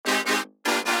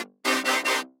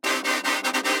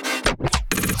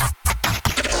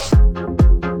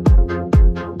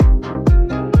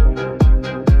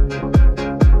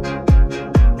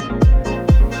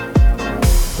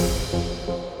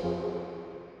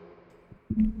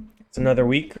It's another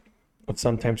week of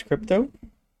Sometimes Crypto.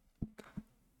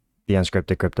 The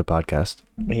Unscripted Crypto Podcast.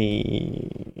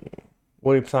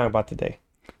 What are we talking about today?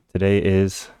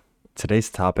 Today's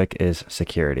topic is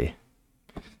security,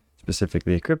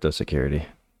 specifically crypto security.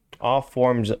 All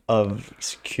forms of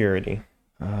security.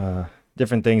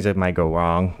 Different things that might go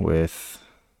wrong with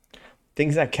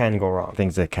Things that can go wrong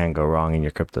things that can go wrong in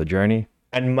your crypto journey.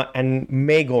 and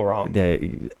may go wrong.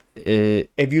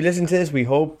 If you listen to this, we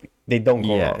hope they don't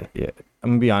go wrong. Yeah.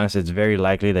 I'm gonna be honest. It's very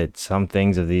likely that some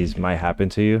things of these might happen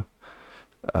to you.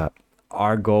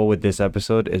 Our goal with this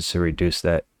episode is to reduce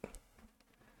that.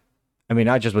 I mean,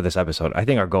 not just with this episode. I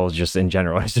think our goal is just in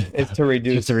general It's to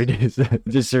reduce.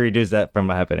 just to reduce that from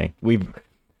happening. We've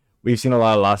seen a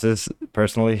lot of losses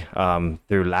personally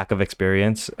through lack of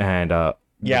experience and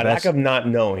lack of not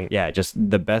knowing. yeah, just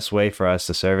the best way for us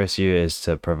to service you is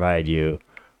to provide you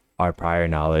our prior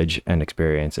knowledge and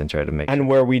experience and try to make And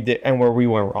where we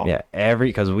went wrong.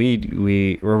 because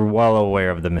we're well aware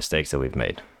of the mistakes that we've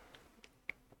made.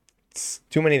 It's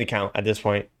too many to count at this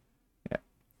point.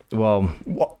 Well,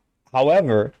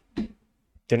 However,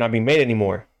 they're not being made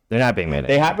anymore. they're not being made.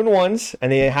 They happened once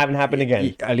and they haven't happened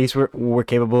again. At least we're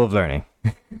capable of learning.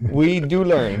 We do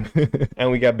learn and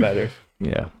we get better.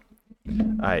 Yeah.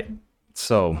 All right.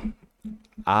 So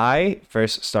I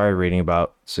first started reading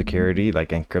about security,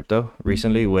 like in crypto,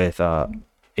 recently with a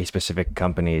specific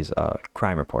company's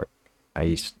crime report.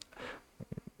 I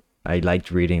liked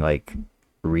reading like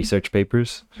research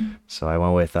papers, so I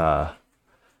went with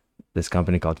this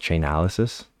company called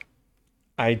Chainalysis.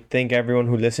 I think everyone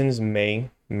who listens may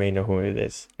know who it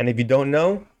is. And if you don't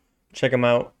know, check them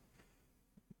out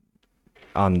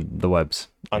On the webs.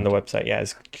 on the website. Yeah,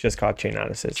 it's just called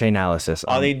Chainalysis. Chainalysis.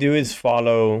 All they do is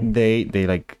follow they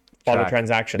like track,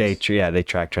 transactions they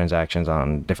track transactions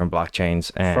on different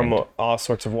blockchains and from all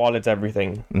sorts of wallets,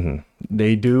 everything.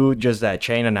 they do just that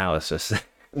chain analysis.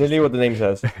 Literally what the name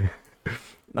says.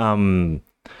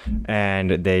 And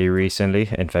they recently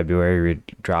in February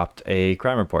dropped a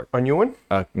crime report. A new one?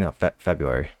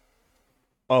 February.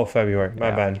 Oh, February.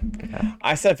 My bad.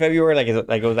 I said February like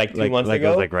it was like 2 months Like ago.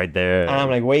 it was like right there. And I'm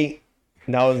like, wait,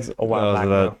 that was a while back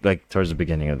now. Like towards the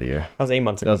beginning of the year. That was 8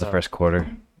 months ago. That was the first quarter.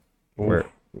 Oof.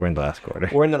 We're in the last quarter.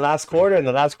 We're in the last quarter, and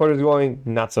the last quarter is going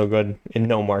not so good in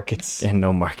no markets. In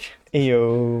no market.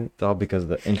 Yo. It's all because of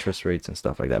the interest rates and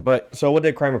stuff like that. But So what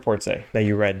did crime report say that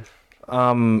you read?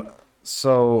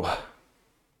 so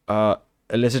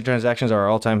illicit transactions are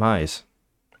all-time highs.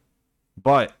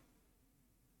 But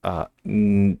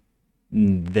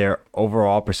their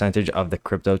overall percentage of the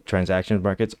crypto transactions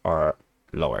markets are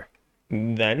lower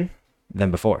Then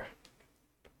than before.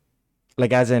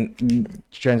 Like as in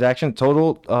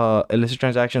total illicit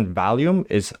transaction volume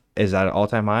is at an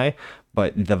all-time high,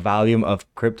 but the volume of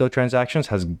crypto transactions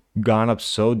has gone up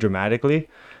so dramatically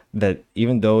that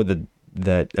even though the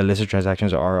illicit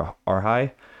transactions are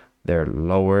high, they're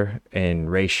lower in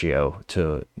ratio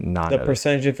to non. the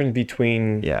percentage difference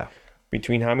between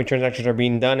how many transactions are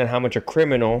being done and how much are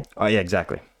criminal Oh yeah,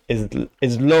 exactly. is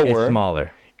It's lower,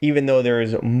 smaller. even though there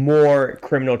is more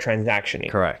criminal transactioning.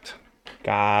 Correct.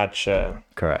 Gotcha.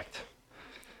 Correct.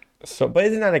 So, but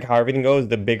isn't that like how everything goes?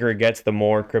 The bigger it gets, the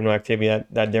more criminal activity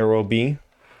that there will be.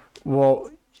 Well,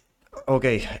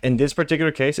 okay. In this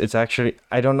particular case, it's actually,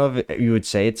 I don't know if you would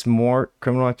say it's more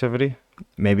criminal activity,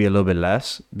 maybe a little bit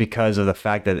less, because of the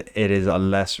fact that it is a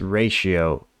less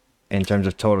ratio in terms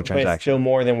of total But it's transactions. still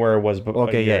more than where it was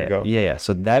Okay, a year ago. yeah.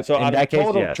 So that So in out that of case,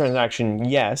 total yes. transaction,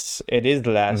 yes, it is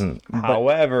less. But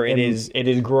However, it is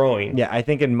growing. Yeah, I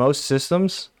think in most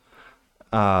systems,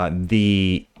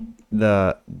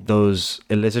 those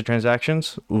illicit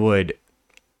transactions would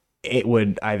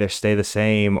either stay the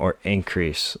same or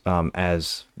increase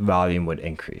as volume would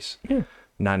increase,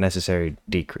 not necessarily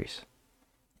decrease.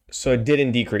 So it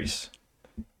didn't decrease.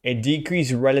 It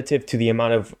decreased relative to the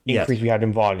amount of Yes. increase we had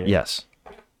in volume. Yes,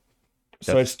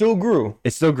 So it still grew.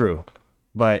 it still grew,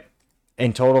 but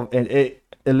in total,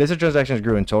 illicit transactions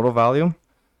grew in total volume,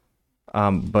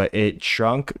 but it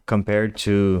shrunk compared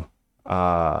to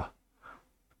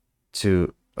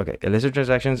illicit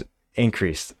transactions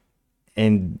increased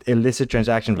in illicit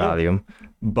transaction volume,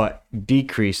 but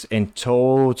decreased in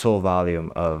total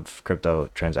volume of crypto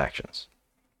transactions.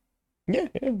 Yeah.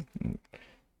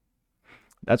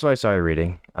 That's why I started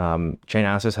reading.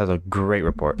 Chainalysis has a great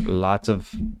report. Lots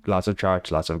of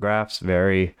charts, lots of graphs.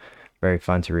 Very, very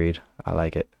fun to read. I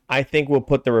like it. I think we'll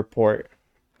put the report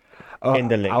in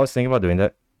the link. I was thinking about doing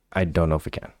that. I don't know if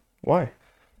we can Why?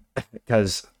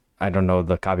 because I don't know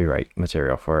the copyright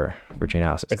material for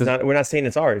Chainalysis. It's not. We're not saying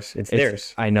it's ours. It's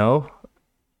theirs. I know,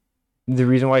 The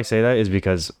reason why I say that is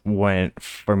because when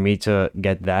for me to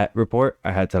get that report,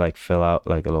 I had to like fill out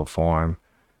like a little form.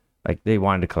 Like they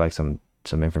wanted to collect some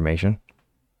information.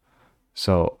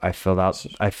 So I filled out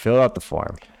the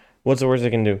form. What's the worst they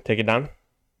can do? Take it down?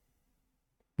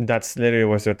 That's literally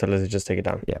what they'll tell us, is just take it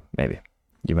down. Yeah, maybe.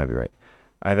 You might be right.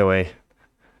 Either way,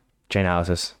 chain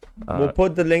analysis. We'll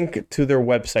put the link to their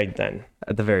website then,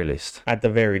 At the very least. at the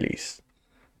very least.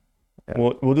 Yeah.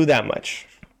 We'll do that much.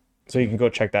 So you can go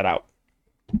check that out.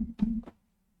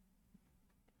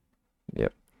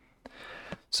 Yep.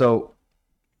 So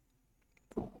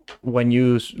when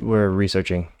you were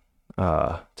researching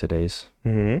today's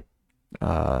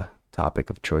topic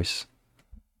of choice,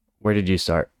 where did you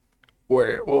start?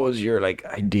 What was your like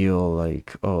ideal,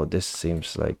 like, oh, this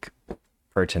seems like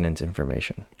pertinent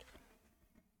information?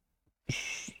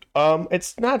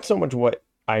 It's not so much what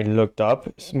I looked up,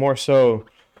 it's more so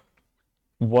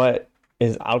what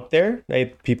is out there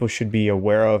that people should be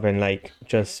aware of, and like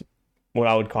just what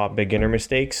I would call beginner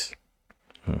mistakes.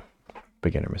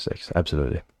 Beginner mistakes,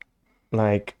 absolutely.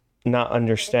 Like not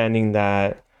understanding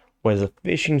that was a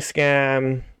phishing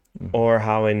scam, or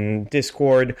how in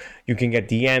Discord you can get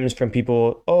DMs from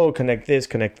people, oh, connect this,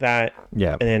 connect that,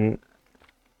 Yeah. and then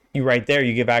you right there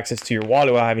you give access to your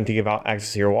wallet without having to give out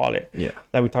access to your wallet. Yeah.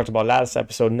 Like we talked about last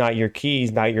episode, not your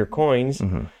keys, not your coins.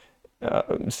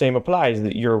 Same applies.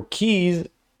 Your keys,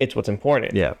 it's what's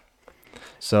important. Yeah.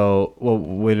 So what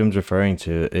William's referring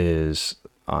to is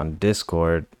on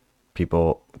Discord,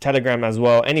 people Telegram as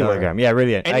well. Anywhere. Telegram. Yeah,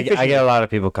 really. I Any phishing- get a lot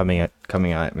of people coming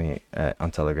at me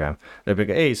on Telegram. They're like,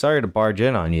 "Hey, sorry to barge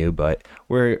in on you, but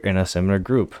we're in a similar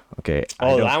group." Okay.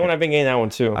 Oh, that one I've been getting that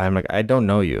one too. I'm like, I don't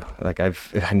know you. Like I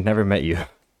never met you,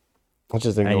 Which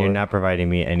is and you're not providing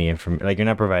me any information. Like you're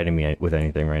not providing me with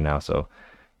anything right now, so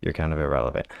you're kind of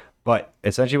irrelevant. But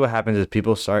essentially, what happens is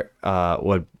people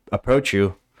would approach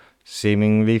you,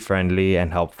 seemingly friendly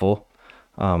and helpful.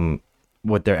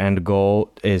 What their end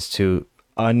goal is to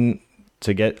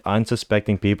get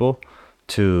unsuspecting people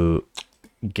to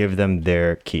give them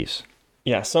their keys.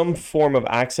 Yeah, some form of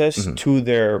access to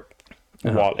their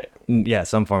wallet. Yeah,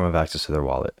 some form of access to their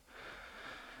wallet.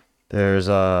 There's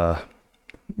the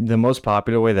most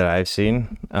popular way that I've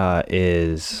seen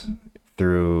is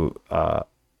through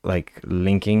like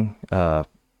linking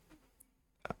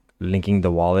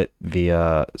the wallet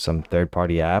via some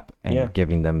third-party app and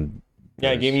giving them.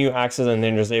 Yeah, giving you access and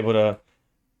then just able to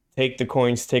take the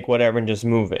coins, take whatever, and just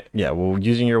move it. Yeah, well,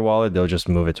 using your wallet, they'll just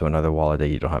move it to another wallet that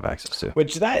you don't have access to.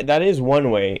 Which that is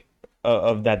one way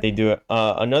of that they do it.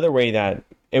 Another way that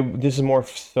this is more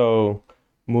so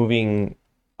moving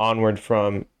onward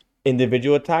from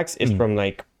individual attacks is from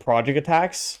like project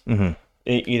attacks.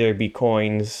 It either be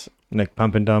coins, Like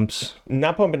pump and dumps.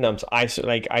 not pump and dumps,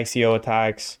 like ICO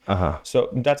attacks. So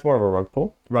that's more of a rug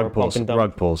pull. Or Rug pulls. pump and dump.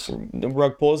 Rug pulls.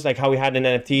 Rug pulls, like how we had in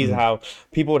NFTs, how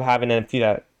people would have an NFT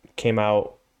that came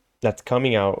out, that's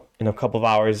coming out in a couple of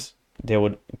hours. They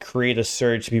would create a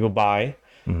surge, people buy,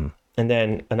 and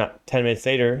then 10 minutes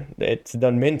later, it's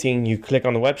done minting. You click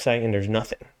on the website and there's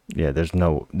nothing. Yeah, there's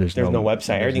no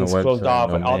website. Everything's closed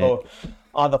off, and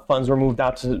all the funds were moved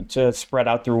out to spread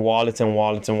out through wallets and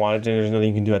wallets and wallets, and there's nothing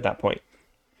you can do at that point.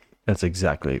 That's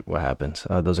exactly what happens.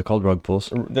 Those are called rug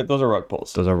pulls. Those are rug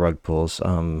pulls. Those are rug pulls.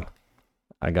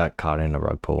 I got caught in a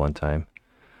rug pull one time.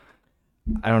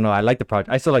 I don't know. I like the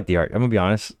project. I still like the art. I'm gonna be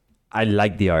honest. I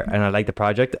like the art and I like the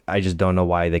project. I just don't know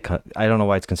why I don't know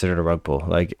why it's considered a rug pull.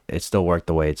 Like it still worked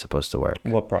the way it's supposed to work.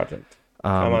 What project?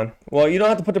 Come on. Well, you don't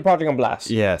have to put the project on blast.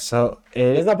 Yeah. So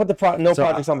Let's not put the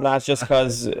projects on blast just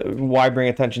because why bring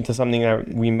attention to something that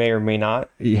we may or may not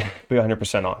be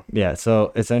 100% on. Yeah.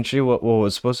 So essentially, what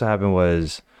was supposed to happen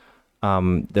was,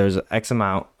 there's X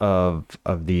amount of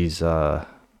these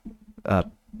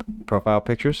profile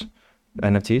pictures,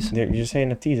 NFTs. You're just saying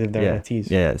NFTs if they're NFTs.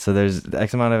 Yeah. So there's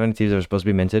X amount of NFTs that are supposed to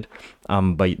be minted,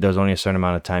 but there's only a certain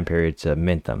amount of time period to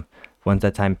mint them. Once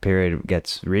that time period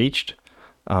gets reached,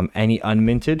 any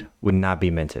unminted would not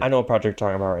be minted. I know what project you're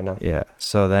talking about right now. Yeah.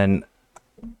 So then,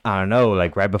 I don't know,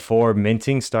 like right before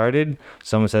minting started,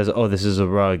 someone says, "Oh, this is a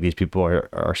rug. These people are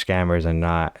scammers and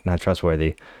not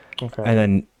trustworthy." Okay. And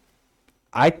then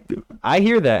I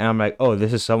hear that and I'm like, "Oh,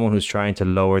 this is someone who's trying to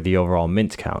lower the overall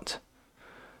mint count."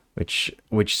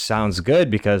 Which sounds good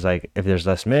because like if there's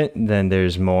less mint, then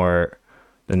there's more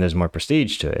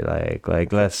prestige to it.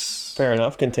 Like less. Fair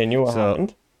enough. Continue. What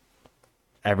happened?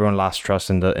 Everyone lost trust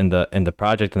in the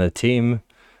project and the team,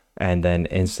 and then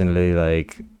instantly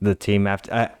like the team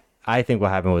after I think what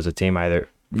happened was the team either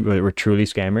were truly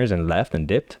scammers and left and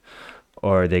dipped,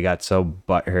 or they got so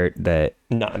butthurt that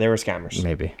No, they were scammers.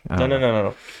 maybe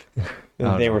No.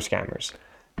 They were scammers.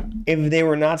 if they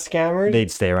were not scammers,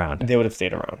 they'd stay around. they would have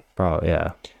stayed around. Probably,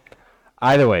 yeah.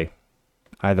 Either way,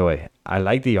 I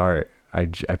like the art. I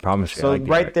promise you. I So like the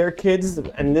right art. there, kids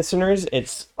and listeners,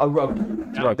 it's a rug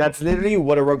pull. That's literally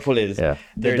what a rug pull is. Yeah,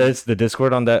 There's- there's the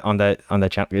Discord on that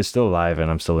channel is still live,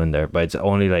 and I'm still in there. But it's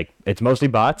only like it's mostly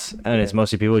bots, and it's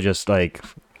mostly people just like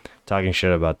talking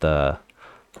shit about the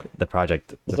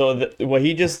project. So what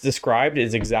he just described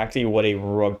is exactly what a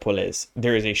rug pull is.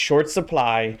 There is a short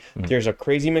supply. There's a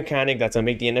crazy mechanic that's gonna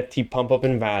make the NFT pump up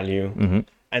in value,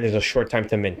 and there's a short time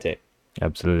to mint it.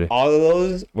 Absolutely. All of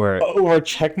those Where were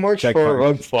check marks for a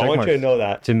rug pull. I want you to know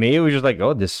that. To me, it was just like,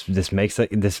 oh, this makes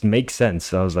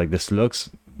sense. I was like, this looks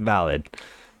valid.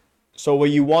 So what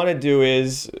you want to do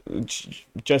is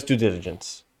just due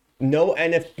diligence. No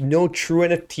true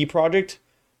NFT project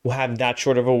will have that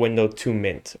short of a window to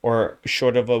mint or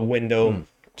short of a window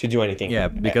to do anything. Yeah,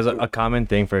 because a common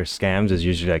thing for scams is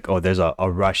usually like, oh, there's a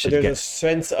rush to there's a get.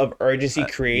 sense of urgency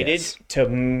created yes. to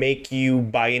make you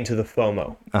buy into the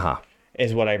FOMO.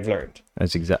 Is what I've learned.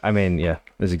 That's I mean, yeah,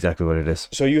 that's exactly what it is.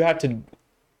 So you have to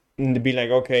be like,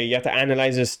 okay, you have to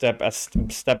analyze this step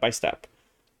by step.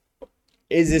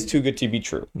 Is this too good to be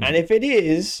true? And if it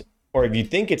is, or if you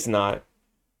think it's not,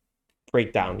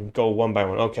 break down, go one by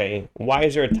one. Okay, why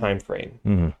is there a time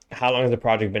frame? How long has the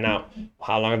project been out?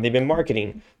 How long have they been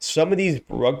marketing? Some of these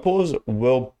rug pulls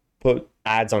will put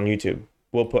ads on YouTube.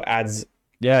 Will put ads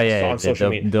Yeah. on social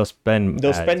media. They'll spend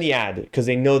the ad because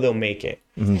they know they'll make it.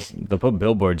 They'll put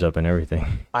billboards up and everything.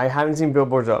 I haven't seen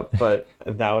billboards up, but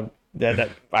that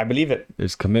I believe it.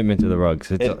 There's commitment to the rugs.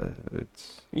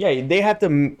 It's Yeah, they have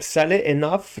to sell it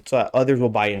enough so that others will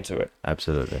buy into it.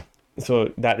 absolutely.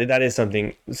 So that is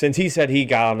something. Since he said he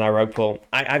got on that rug pull,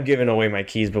 I've given away my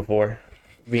keys before,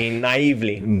 being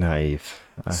naively. Naive.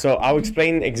 So I'll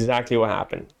explain exactly what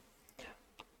happened.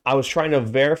 I was trying to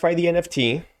verify the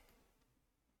NFT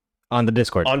On the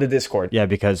Discord. on the Discord. Yeah,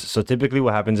 because so typically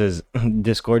what happens is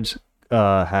Discords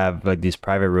have like these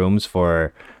private rooms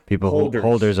for people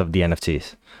holders of the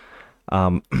NFTs.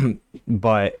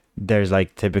 But there's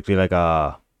like typically like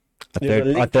a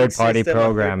third party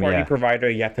program, a third party provider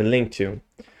you have to link to.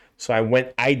 So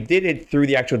I did it through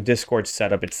the actual Discord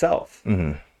setup itself.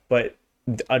 But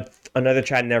another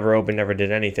chat never opened, never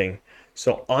did anything.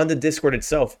 So on the Discord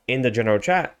itself, in the general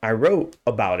chat, I wrote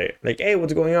about it. Like, hey,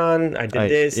 what's going on? I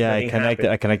did this. Yeah, I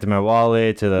connected my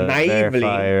wallet to the Naively,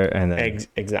 verifier, and then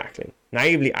exactly.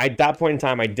 Naively, at that point in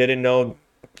time, I didn't know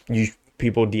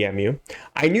people DM you.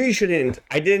 I knew you shouldn't.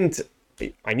 I knew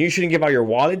you shouldn't give out your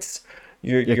wallets,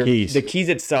 your keys, the keys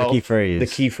itself, the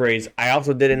key phrase. I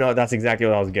also didn't know that's exactly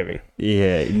what I was giving.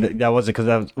 Yeah, that wasn't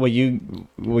because what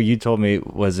you told me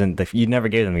wasn't you never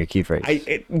gave them your key phrase.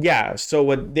 So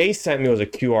what they sent me was a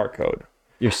QR code.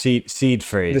 Your seed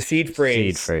phrase. The seed phrase.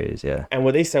 Seed phrase, yeah. And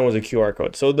what they sent was a QR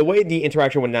code. So the way the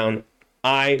interaction went down,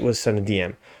 I was sent a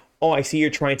DM. Oh, I see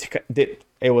you're trying to.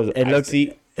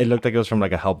 It looked like it was from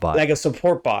like a help bot, like a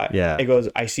support bot. Yeah. It goes,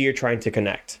 I see you're trying to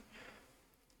connect.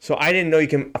 So I didn't know you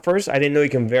can. First, I didn't know you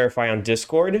can verify on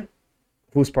Discord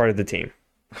who's part of the team.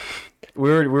 We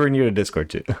were new to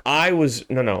Discord too. I was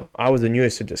the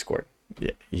newest to Discord.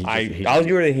 Yeah, I was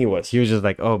newer than he was. He was just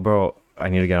like, oh, bro, I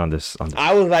need to get on this.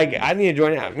 I was like, I need to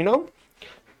join it.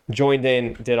 Joined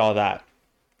in, did all that,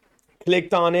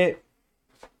 clicked on it.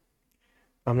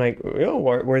 I'm like, yo,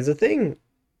 where's the thing?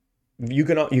 You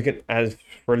can, as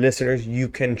for listeners, you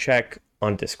can check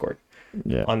on Discord.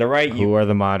 Yeah. On the right, who are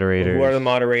the moderators? Who are the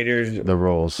moderators? The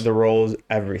roles,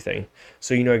 everything.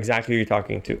 So you know exactly who you're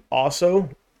talking to. Also,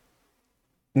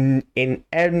 in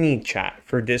any chat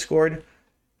for Discord,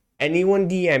 anyone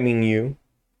DMing you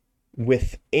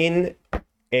within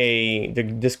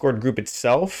the Discord group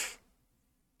itself,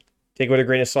 take it with a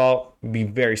grain of salt. Be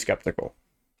very skeptical.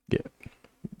 Yeah.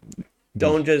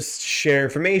 Don't just share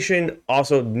information.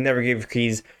 Also, never give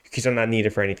keys. Keys are not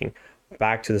needed for anything.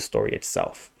 Back to the story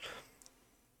itself.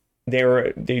 They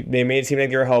made it seem like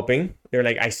they were helping. They were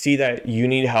like, I see that you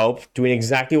need help doing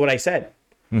exactly what I said.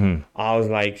 Mm-hmm. I was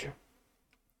like,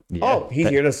 yeah. Oh, he's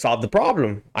here to solve the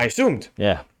problem. I assumed.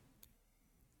 Yeah.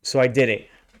 So I did it.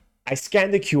 I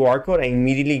scanned the QR code.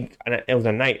 It was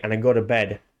a night, and I go to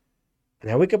bed.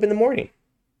 And I wake up in the morning.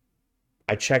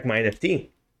 I check my NFT.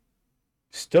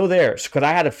 Still there. Because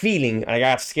I had a feeling, and I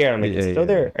got scared. I'm like, it's still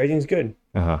there. Everything's good.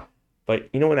 Uh-huh. But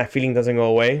you know when that feeling doesn't go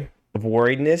away of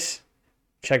worriedness?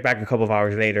 Check back a couple of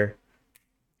hours later.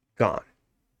 Gone.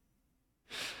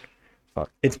 Fuck.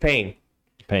 It's pain.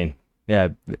 Pain. Yeah.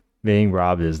 Being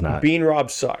robbed is not. Being robbed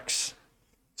sucks.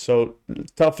 So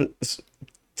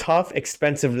tough,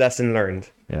 expensive lesson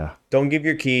learned. Yeah. Don't give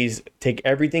your keys. Take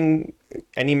everything,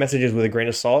 any messages with a grain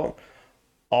of salt.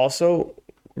 Also,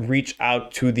 reach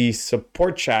out to these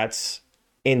support chats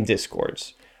in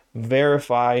Discords.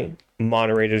 Verify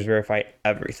moderators, verify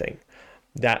everything.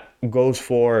 That goes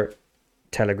for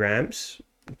Telegrams,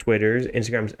 Twitters,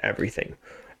 Instagrams, everything.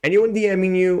 Anyone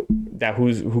DMing you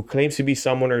who claims to be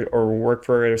someone or work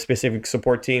for a specific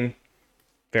support team,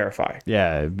 verify.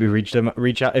 Yeah, reach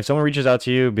out. If someone reaches out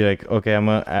to you, be like, okay, I'm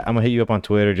gonna hit you up on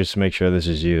Twitter just to make sure this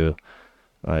is you.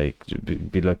 Like,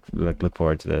 look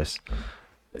forward to this.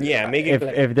 Yeah, make it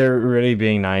if they're really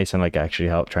being nice and like actually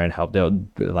try and help, they'll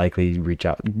likely reach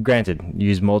out. Granted,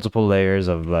 use multiple layers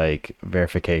of like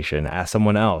verification. Ask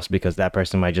someone else, because that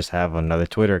person might just have another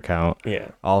Twitter account. Yeah.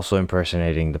 Also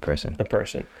impersonating the person.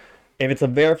 If it's a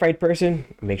verified person,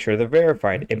 make sure they're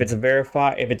verified. If it's a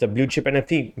blue chip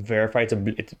NFT, verify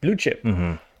it's blue chip.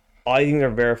 Mm-hmm. All these things are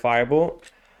verifiable.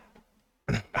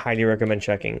 Highly recommend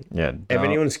checking. Yeah. If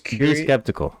anyone's curious, be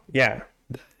skeptical. Yeah.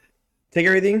 Take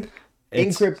everything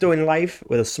in crypto in life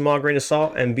with a small grain of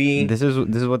salt and be. This is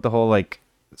what the whole like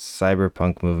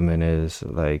cyberpunk movement is.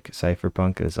 Like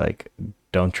cypherpunk is like,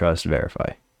 don't trust,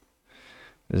 verify.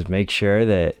 Just make sure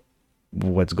that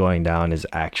what's going down is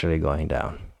actually going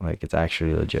down. Like it's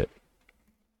actually legit.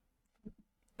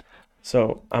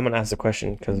 So I'm gonna ask the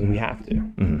question because we have to.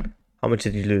 Mm-hmm. How much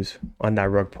did you lose on that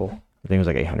rug pull? I think it was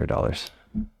like $800.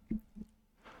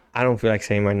 I don't feel like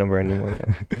saying my number anymore.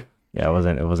 Yeah, it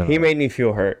wasn't. He made me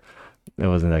feel hurt. It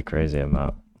wasn't that crazy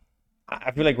amount.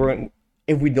 I feel like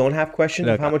if we don't have questions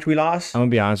of how much we lost. I'm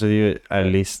gonna be honest with you. At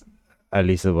least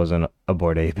it wasn't a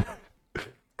Bored Ape.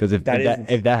 Because if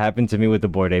that happened to me with the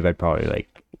Bored Ape, I'd probably like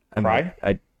cry.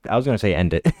 I was gonna say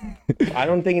end it. I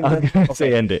don't think I was gonna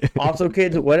say end it. Also,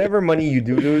 kids, whatever money you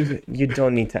do lose, you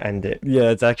don't need to end it. Yeah,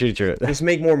 that's actually true. Just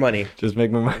make more money. Just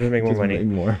make more money. Just make more money. Make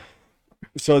more.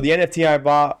 So the NFT I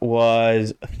bought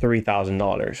was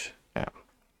 $3,000. Yeah.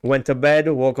 Went to bed,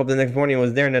 woke up the next morning, it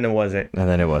was there, and then it wasn't. And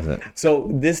then it wasn't. So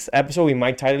this episode we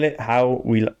might title it how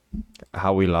we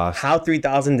lost. How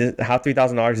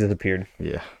 $3,000 disappeared.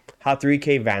 Yeah. How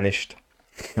 3K vanished.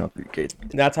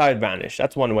 That's how it vanished.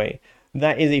 That's one way.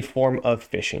 That is a form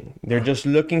of phishing. They're just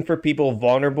looking for people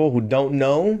vulnerable who don't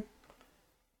know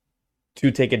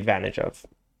to take advantage of.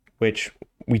 Which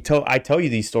I tell you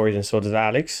these stories, and so does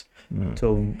Alex.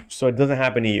 So it doesn't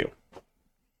happen to you.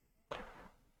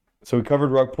 So we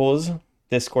covered rug pulls,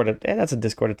 Discord. That's a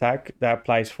Discord attack. That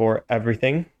applies for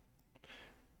everything.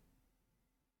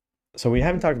 So we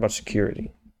haven't talked about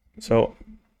security. So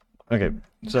okay.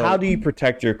 So how do you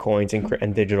protect your coins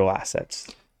and digital assets?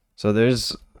 So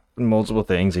there's multiple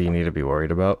things that you need to be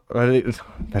worried about.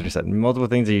 Better said, multiple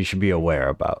things that you should be aware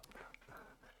about.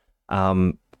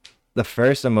 The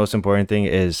first and most important thing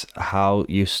is how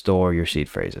you store your seed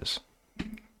phrases.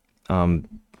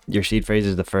 Your seed phrase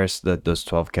is those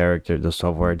 12 characters, those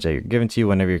 12 words that you're given to you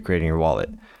whenever you're creating your wallet.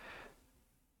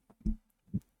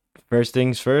 First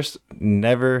things first,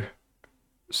 never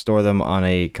store them on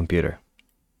a computer,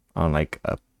 on like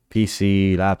a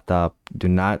PC, laptop. Do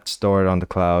not store it on the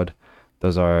cloud.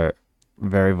 Those are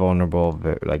very vulnerable,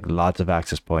 like lots of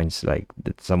access points, like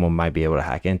that someone might be able to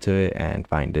hack into it and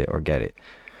find it or get it.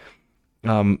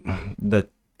 The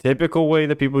typical way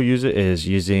that people use it is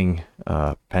using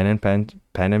pen and paper.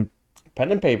 I don't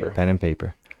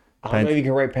know if you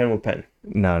can write pen with pen.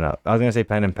 No. I was gonna say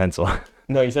pen and pencil.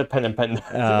 No, you said pen and pen.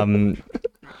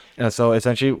 So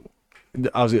essentially,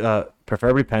 I was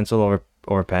preferably pencil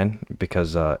over pen,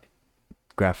 because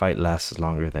graphite lasts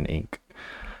longer than ink.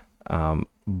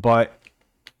 But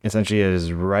essentially, it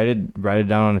is write it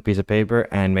down on a piece of paper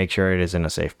and make sure it is in a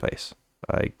safe place,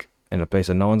 like in a place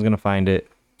that no one's gonna find it,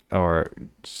 or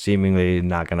seemingly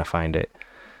not gonna find it.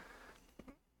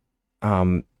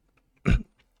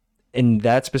 In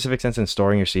that specific sense, in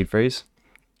storing your seed phrase,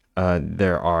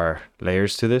 there are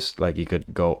layers to this. Like you could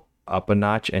go up a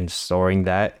notch and storing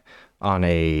that on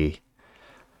a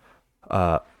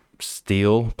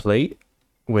steel plate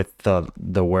with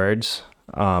the words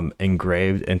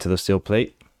engraved into the steel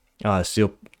plate.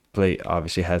 Steel plate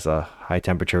obviously has a high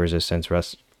temperature resistance,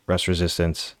 rust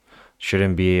resistance,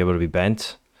 shouldn't be able to be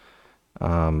bent,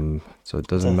 so it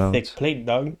doesn't melt. Thick plate,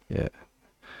 dog. Yeah,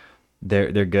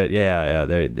 they're good. Yeah.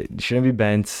 They shouldn't be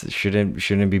bent.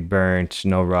 Shouldn't be burnt.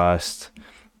 No rust.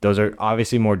 Those are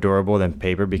obviously more durable than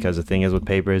paper, because the thing is with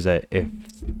paper is that if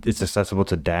it's accessible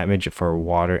to damage for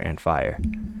water and fire.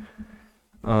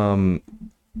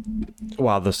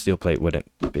 While the steel plate wouldn't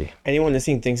be. Anyone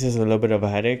listening thinks this is a little bit of a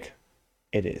headache.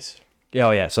 It is.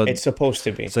 Oh yeah, so it's supposed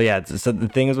to be. So yeah, so the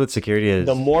thing is with security is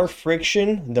the more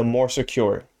friction, the more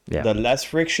secure. Yeah. The less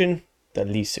friction, the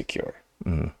least secure.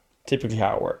 Mm-hmm. Typically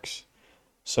how it works.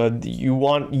 So you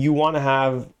want to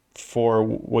have, for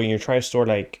when you're trying to store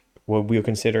like what we would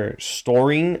consider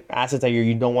storing assets that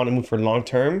you don't want to move for long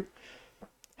term,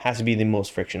 has to be the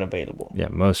most friction available. Yeah,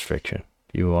 most friction.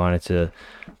 You want it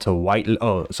to white.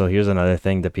 Oh, so here's another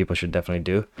thing that people should definitely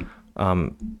do.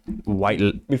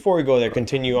 Before we go there,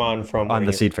 continue on from on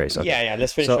the seed phrase. Okay. Yeah.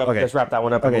 Let's finish So, up. okay. Let's wrap that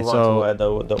one up and Okay, move so on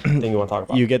to the thing you want to talk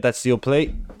about. You get that steel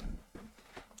plate,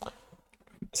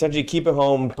 Essentially, keep it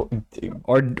home,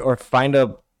 or find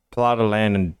a plot of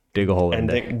land and dig a hole in and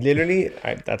there. literally,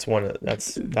 that's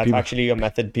actually a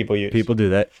method people use. People do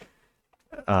that.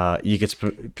 You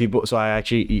get people. So I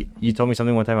actually, you told me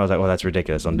something one time. I was like, "Oh, that's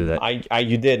ridiculous. Don't do that."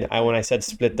 You did. When I said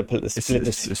split the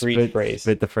phrase.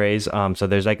 Split the phrase. So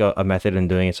there's like a method in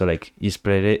doing it. So like you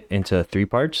split it into 3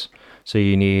 parts. So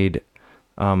you need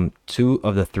 2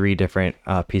 of the 3 different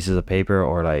pieces of paper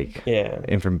or like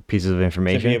pieces of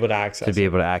information to be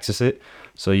able to access it.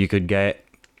 So you could get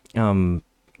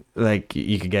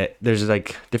there's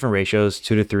like different ratios: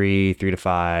 2 to 3, 3 to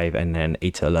 5, and then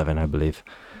 8 to 11, I believe.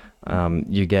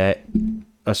 You get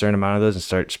a certain amount of those and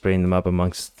start splitting them up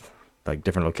amongst like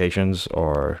different locations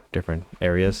or different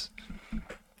areas.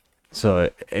 So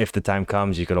if the time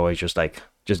comes, you could always just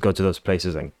go to those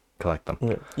places and collect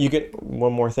them. You can,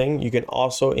 one more thing, you can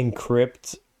also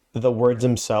encrypt the words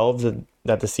themselves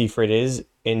that the cipher is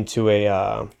into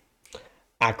a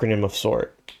acronym of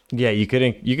sort. Yeah, you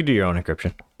could do your own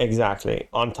encryption. Exactly,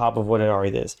 on top of what it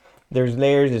already is. There's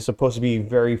layers. It's supposed to be a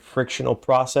very frictional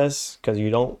process because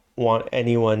you don't want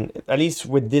anyone, at least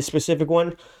with this specific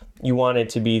one, you want it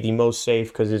to be the most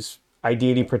safe because it's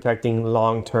ideally protecting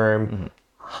long-term,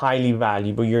 highly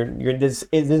valuable. This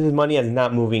is money that's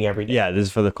not moving every day. Yeah, this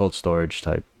is for the cold storage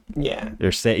type. Yeah.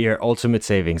 Your ultimate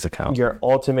savings account. Your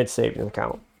ultimate savings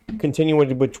account. Continue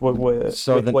with what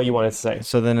you wanted to say.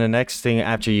 So then the next thing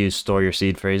after you store your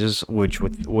seed phrases, which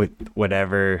with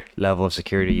whatever level of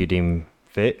security you deem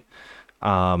fit,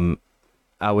 I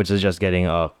would suggest getting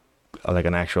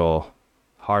an actual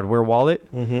hardware wallet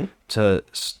to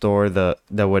store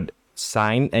that would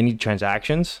sign any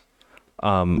transactions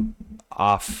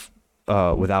off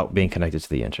without being connected to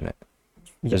the internet.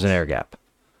 There's an air gap.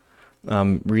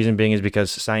 Reason being is because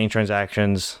signing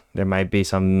transactions, there might be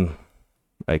some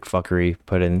like fuckery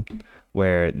put in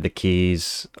where the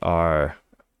keys are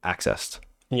accessed.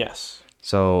 Yes.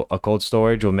 So a cold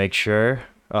storage will make sure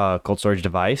cold storage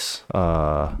device,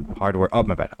 hardware. Oh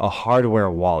my bad. A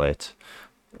hardware wallet.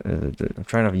 I'm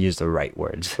trying to use the right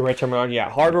words. The right terminology.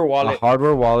 Yeah, hardware wallet. A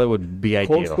hardware wallet would be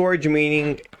ideal. Cold storage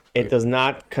meaning it does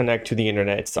not connect to the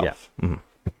internet itself. Yeah.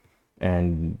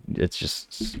 And it's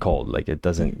just cold. Like it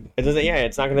doesn't. Yeah,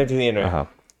 it's not connected to the internet.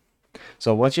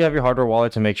 So once you have your hardware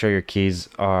wallet, to make sure your keys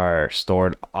are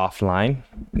stored offline,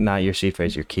 not your seed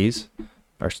phrase, your keys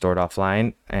are stored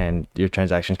offline, and your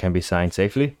transactions can be signed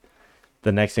safely.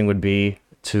 The next thing would be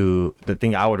the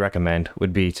thing I would recommend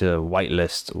would be to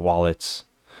whitelist wallets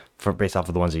based off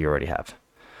of the ones that you already have.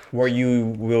 Where you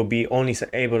will be only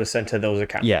able to send to those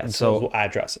accounts. Yeah, so those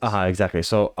addresses. Exactly.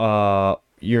 So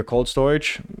your cold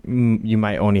storage, you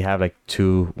might only have like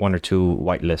 1 or 2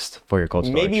 whitelist for your cold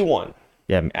storage. Maybe 1.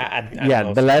 Yeah,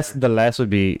 at the less would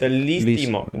be the least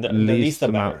amount.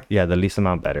 Better. Yeah, the least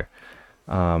amount better.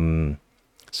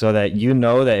 So that you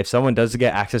know that if someone does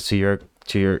get access to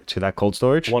that cold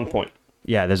storage, 1 point.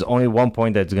 Yeah, there's only 1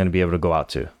 point that's going to be able to go out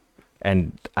to,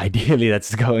 and ideally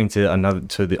that's going to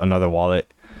another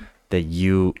wallet that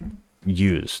you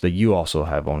use, that you also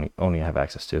have only have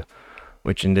access to,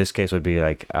 which in this case would be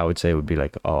like, I would say would be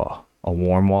like a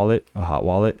warm wallet, a hot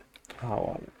wallet.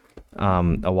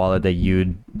 A wallet that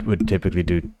you would typically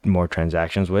do more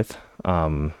transactions with.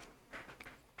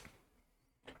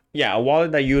 Yeah, a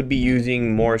wallet that you would be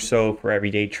using more so for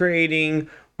everyday trading,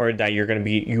 or that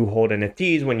you hold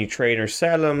NFTs when you trade or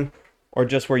sell them, or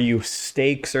just where you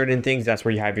stake certain things. That's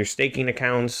where you have your staking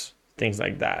accounts, things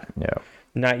like that. Yeah.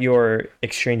 Not your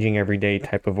exchanging everyday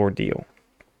type of ordeal.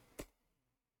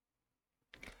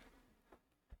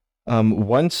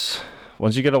 Once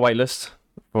you get a whitelist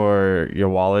for your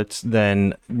wallets,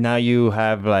 then now you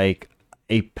have like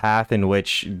a path in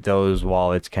which those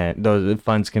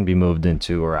funds can be moved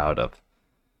into or out of.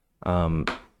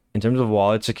 In terms of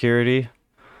wallet security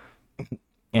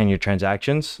and your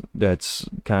transactions, that's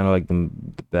kind of like the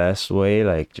best way.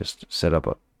 Like just set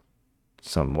up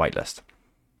some whitelist.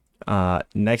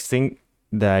 Next thing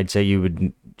that I'd say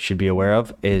you should be aware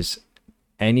of is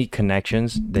any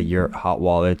connections that your hot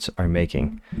wallets are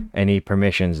making, any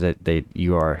permissions that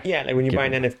you are. Yeah, like when you buy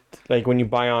an NFT, like when you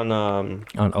buy on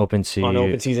OpenSea,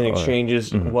 and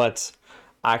exchanges, what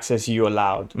access you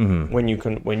allowed when you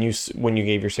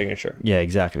gave your signature. Yeah,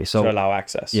 exactly. So to allow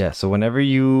access. Yeah, so whenever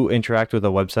you interact with a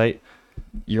website,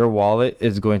 your wallet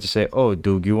is going to say, "Oh,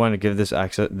 do you want to give this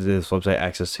website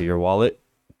access to your wallet?"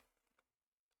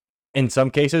 In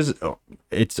some cases,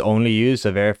 it's only used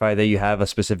to verify that you have a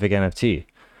specific NFT,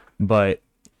 but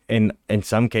in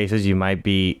some cases, you might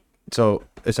be so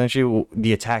essentially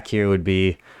the attack here would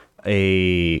be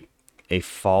a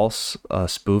false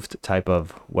spoofed type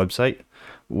of website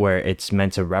where it's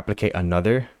meant to replicate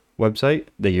another website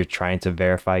that you're trying to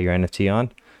verify your NFT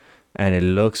on, and it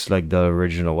looks like the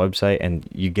original website, and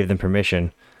you give them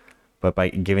permission, but by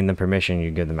giving them permission,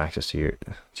 you give them access to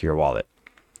your wallet.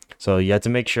 So you have to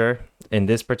make sure in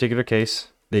this particular case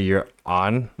that you're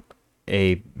on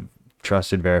a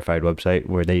trusted, verified website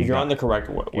where you're on the correct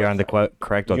website. You're on the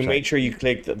correct website. You made sure you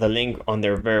clicked the link on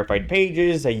their verified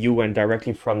pages, that you went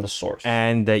directly from the source,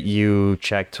 and that you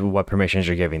checked what permissions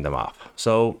you're giving them off.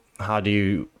 So how do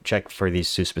you check for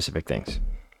these two specific things?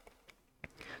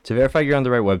 To verify you're on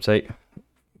the right website,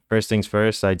 first things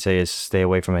first, I'd say is stay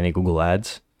away from any Google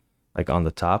ads. Like on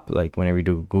the top, like whenever you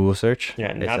do Google search.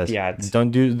 Yeah, not the ads. Don't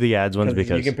do the ads ones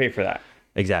because you can pay for that.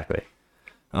 Exactly.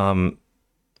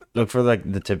 Look for like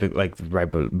the typical, like right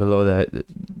below that, the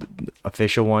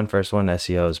official one, first one.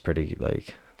 SEO is pretty,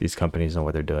 like, these companies know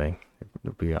what they're doing.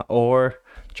 Or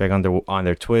check on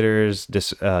their Twitters,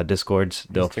 Discords.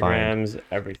 They'll Instagrams, find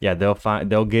everything. Yeah,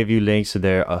 they'll give you links to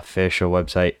their official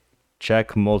website.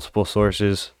 Check multiple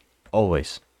sources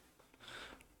always.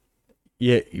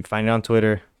 Yeah, you find it on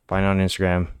Twitter. Find it on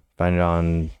Instagram. Find it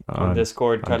on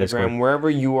Discord, Telegram, wherever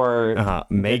you are.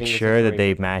 Make sure that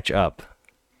they match up.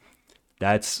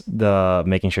 That's the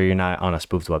making sure you're not on a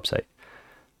spoofed website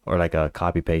or like a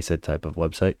copy pasted type of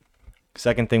website.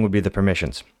 Second thing would be the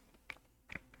permissions.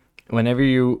 Whenever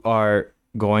you are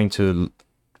going to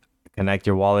connect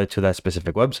your wallet to that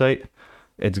specific website,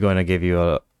 it's going to give you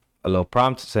a little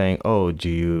prompt saying, "Oh, do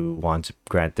you want to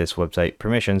grant this website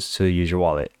permissions to use your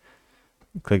wallet?"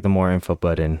 Click the more info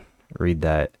button, read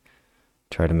that,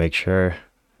 try to make sure.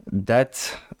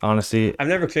 That's honestly, I've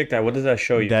never clicked that. What does that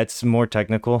show you? That's more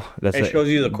technical. It shows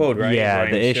you the code, right? Yeah,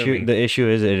 the issue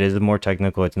is it is more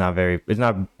technical. It's not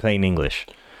plain English.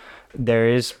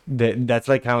 That's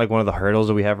like kind of like one of the hurdles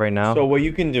that we have right now. So what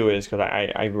you can do is, because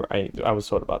I was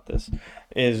told about this,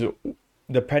 is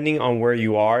depending on where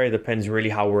you are, it depends really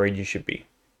how worried you should be.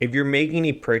 If you're making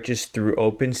a purchase through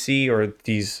OpenSea or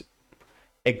these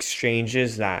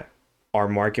exchanges that are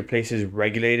marketplaces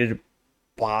regulated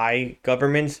by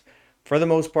governments, for the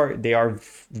most part, they are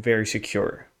very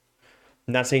secure.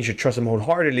 I'm not saying you should trust them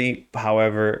wholeheartedly.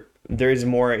 However, there is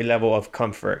more a level of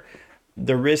comfort.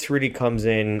 The risk really comes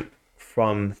in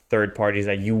from third parties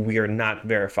that we are not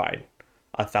verified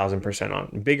 1,000%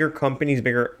 on. Bigger companies,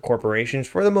 bigger corporations,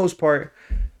 for the most part,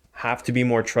 have to be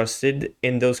more trusted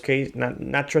in those cases.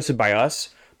 Not trusted by us,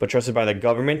 but trusted by the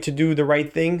government to do the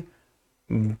right thing.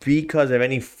 Because if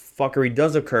any fuckery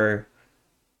does occur,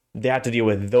 they have to deal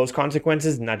with those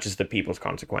consequences, not just the people's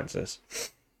consequences.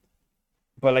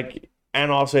 But and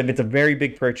also if it's a very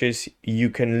big purchase, you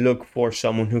can look for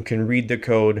someone who can read the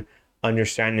code,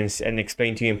 understand and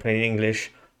explain to you in plain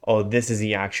English, "Oh, this is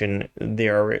the action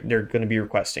they're going to be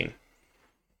requesting."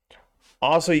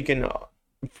 Also, you can,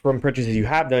 from purchases you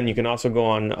have done, you can also go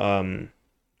on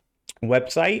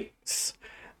websites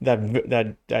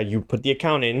that you put the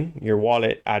account in, your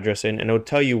wallet address in, and it'll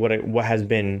tell you what has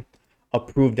been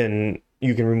approved, and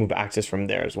you can remove access from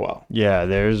there as well. Yeah,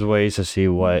 there's ways to see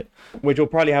what. Which we'll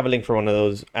probably have a link for one of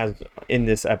those as in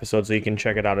this episode, so you can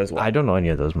check it out as well. I don't know any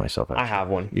of those myself. Actually. I have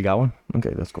one. You got one?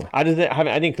 Okay, that's cool. I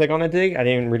didn't click on it today. I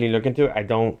didn't really look into it. I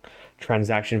don't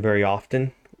transaction very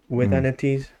often with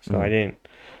NFTs, so I didn't.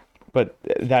 But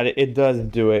that it does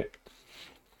do it.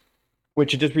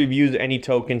 Which just reviews any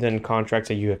tokens and contracts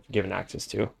that you have given access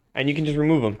to, and you can just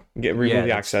remove them, remove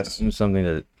the access. Something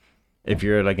that, if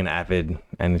you're like an avid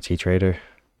NFT trader,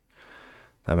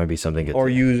 that might be something good. Or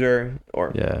user,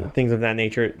 or things of that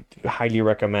nature. Highly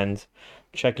recommend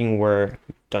checking where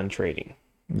done trading.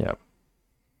 Yeah.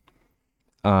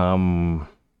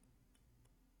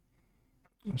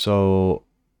 So,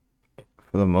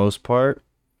 for the most part,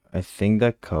 I think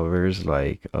that covers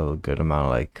like a good amount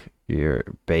of like your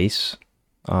base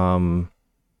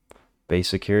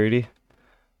security.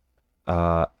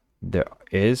 There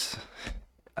is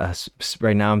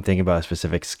right now I'm thinking about a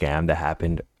specific scam that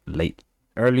happened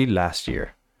early last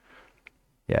year.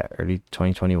 Yeah, early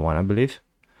 2021, I believe.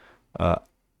 I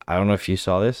don't know if you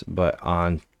saw this, but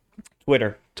on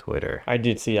Twitter, Twitter, I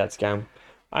did see that scam.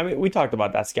 I mean, we talked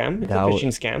about that scam. It's a That phishing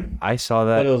scam, I saw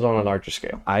but it that. was on a larger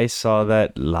scale. I saw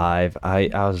that live. I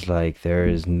was like, there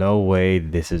is no way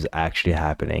this is actually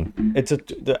happening. I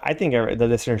think the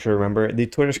listener should remember the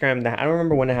Twitter scam. I don't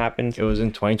remember when it happened. It was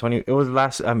in 2020. It was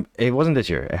last. It wasn't this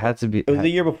year. It had to be. It was the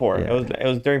year before. Yeah. It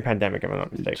was during pandemic, if I'm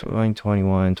not mistaken.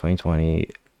 2021, 2020.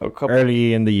 A couple,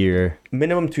 Early in the year.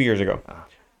 minimum 2 years ago.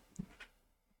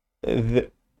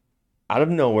 Out of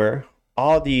nowhere,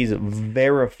 all these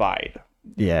verified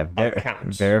Yeah,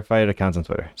 accounts. verified accounts on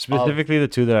Twitter. Specifically, the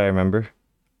two that I remember.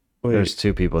 There's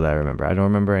two people that I remember. I don't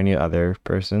remember any other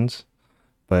persons,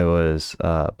 but it was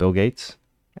Bill Gates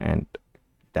and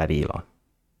Daddy Elon.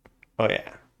 Oh yeah,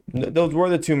 those were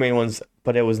the two main ones,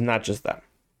 but it was not just them.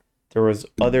 There was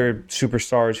other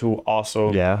superstars who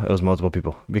also. Yeah, it was multiple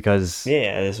people because.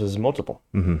 Yeah, this was multiple.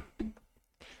 Mm-hmm.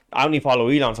 I only follow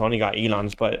Elon, so I only got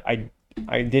Elon's, but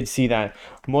I did see that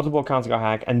multiple accounts got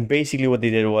hacked, and basically what they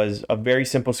did was a very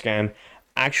simple scam.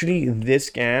 Actually, this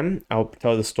scam, I'll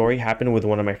tell the story, happened with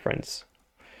one of my friends.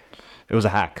 It was a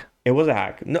hack. It was a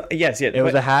hack. No, yes, It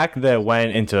was a hack that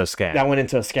went into a scam. that went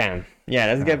into a scam.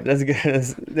 Yeah, that's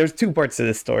good. There's two parts to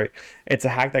this story. It's a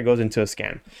hack that goes into a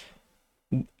scam,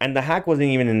 and the hack wasn't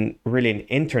even really an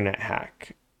internet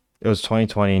hack. It was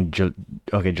 2020.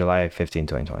 July 15,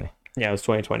 2020. Yeah, it was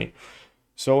 2020.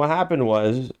 So what happened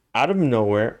was, out of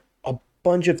nowhere, a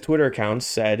bunch of Twitter accounts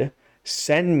said,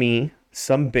 "Send me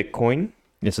some Bitcoin."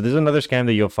 Yeah, so there's another scam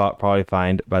that you'll probably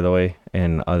find, by the way,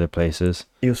 in other places.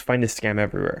 You'll find this scam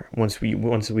everywhere. Once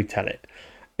we tell it,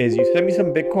 is you send me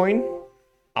some Bitcoin,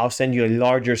 I'll send you a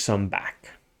larger sum back.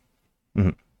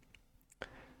 Mhm.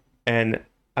 And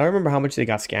I don't remember how much they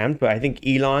got scammed, but I think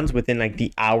Elon's within like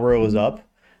the hour it was up,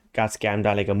 got scammed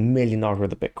out like $1 million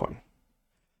worth of Bitcoin.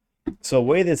 So the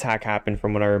way this hack happened,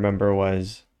 from what I remember,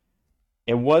 was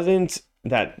it wasn't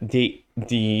that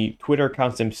the Twitter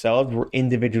accounts themselves were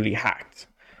individually hacked.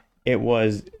 It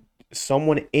was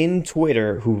someone in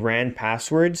Twitter who ran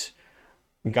passwords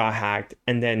got hacked,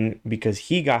 and then because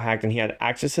he got hacked and he had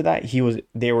access to that,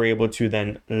 they were able to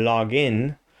then log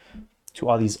in to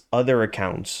all these other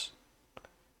accounts.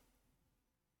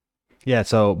 Yeah,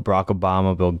 so Barack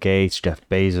Obama, Bill Gates, Jeff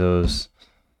Bezos.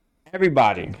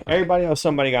 Everybody else,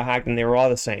 somebody got hacked, and they were all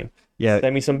the same. Yeah,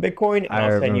 Send me some Bitcoin, and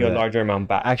I'll send you a larger amount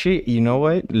back. actually, you know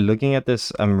what? Looking at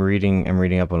this, I'm reading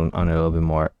up on it a little bit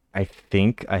more. I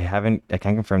think I can't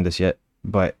confirm this yet,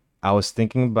 but I was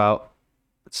thinking about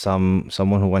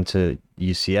someone who went to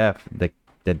UCF that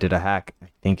did a hack. I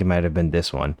think it might have been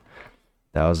this one.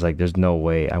 That was like, there's no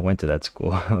way I went to that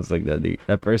school. I was like,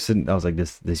 that person. I was like,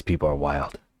 these people are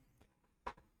wild.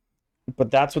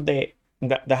 But that's what the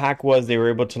hack was. They were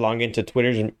able to log into a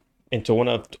Twitter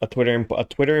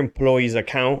employee's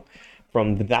account.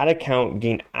 From that account,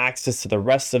 gain access to the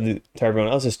rest of to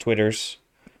everyone else's Twitters,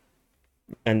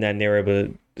 and then they were able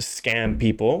to scam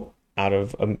people out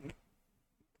of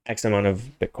X amount of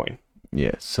Bitcoin.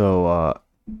 Yeah. So.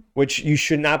 Which you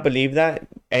should not believe that.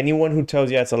 Anyone who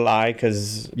tells you that's a lie,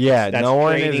 because Yeah, that's no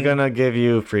one trading. is gonna give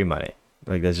you free money.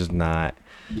 Like that's just not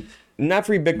Not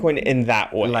free Bitcoin in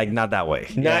that way. like not that way.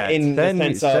 Not in the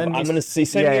sense of I'm gonna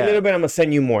send me a little bit, I'm gonna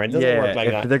send you more. It doesn't work like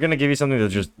if that. they're gonna give you something, they'll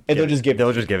just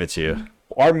give it to you.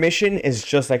 Our mission is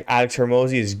just like Alex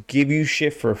Hermosi, is give you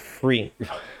shit for free.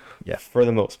 Yeah. For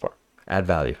the most part. Add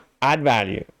value. Add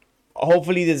value.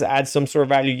 Hopefully this adds some sort of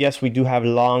value. Yes, we do have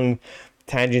long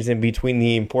tangents in between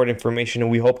the important information, and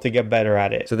we hope to get better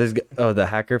at it. So there's the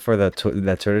hacker for that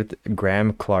Twitter,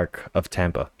 Graham Clark of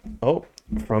Tampa. Oh,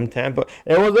 from Tampa.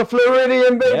 It was a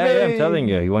Floridian, baby. Yeah, I'm telling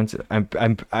you, he went to.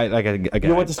 I like a guy.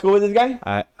 You went to school with this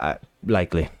guy? I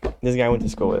likely. This guy went to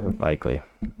school with him. Likely.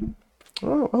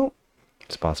 Oh, well.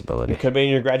 It's a possibility. Could have been in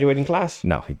your graduating class.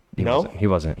 No, he No? wasn't. He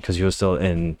wasn't because he was still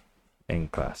in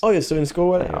class. Oh, you're still in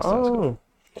school with Yeah, it? he was still in school. Oh.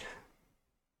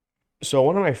 So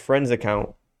one of my friends'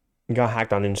 account got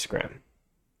hacked on Instagram.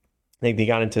 Like they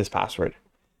got into his password.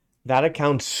 That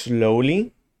account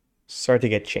slowly started to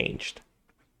get changed.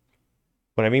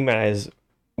 What I mean by that is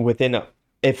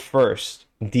it first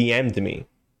DM'd me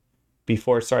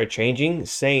before it started changing,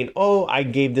 saying, "Oh, I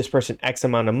gave this person X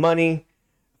amount of money,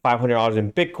 $500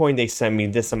 in Bitcoin. They sent me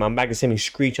this amount back. They sent me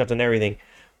screenshots and everything."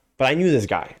 But I knew this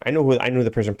guy. I knew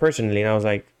the person personally, and I was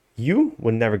like, "You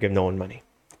would never give no one money.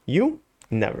 You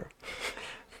never."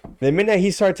 The minute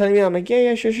he started telling me, I'm like,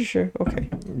 yeah, sure, okay.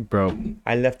 Bro,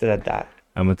 I left it at that.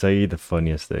 I'm gonna tell you the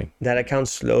funniest thing. That account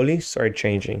slowly started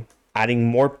changing, adding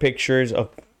more pictures of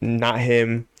not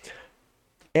him.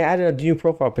 It added a new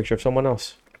profile picture of someone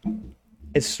else.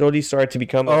 It slowly started to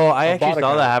become. I a actually bot saw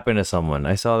account. that happen to someone.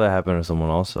 I saw that happen to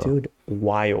someone also. Dude,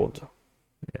 wild.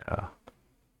 Yeah.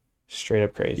 straight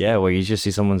up crazy. Yeah, where you just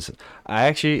see someone's.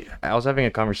 I was having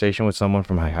a conversation with someone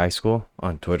from my high school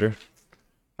on Twitter.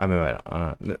 I mean,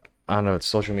 on a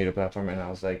social media platform, and I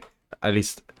was like, at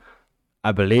least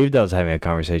I believed I was having a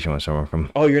conversation with someone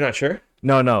from. Oh, you're not sure?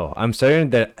 No, I'm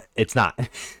certain that it's not.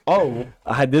 Oh,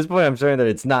 At this point, I'm certain that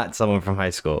it's not someone from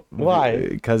high school. Why?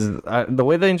 Because the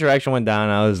way the interaction went down,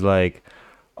 I was like,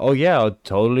 oh yeah, I'll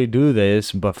totally do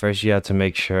this, but first you have to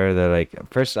make sure that like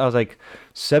first I was like,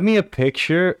 send me a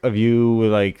picture of you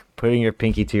with like putting your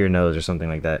pinky to your nose or something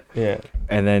like that. yeah.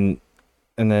 And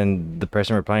then the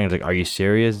person replying was like, are you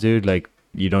serious, dude? Like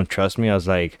you don't trust me? I was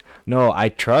like, no, I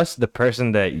trust the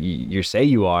person that you say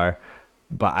you are,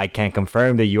 but I can't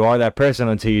confirm that you are that person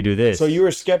until you do this. So you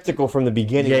were skeptical from the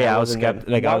beginning. Yeah, that I was wasn't them.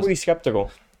 skeptical. Like, Why I was- were you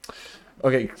skeptical?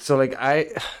 Okay, so like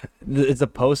it's a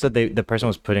post that the person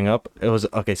was putting up. It was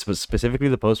okay. So specifically,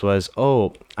 the post was,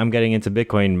 "Oh, I'm getting into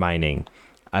Bitcoin mining.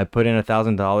 I put in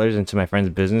 $1,000 into my friend's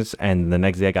business, and the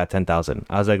next day I got 10,000."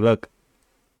 I was like, "Look,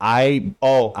 I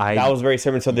That was very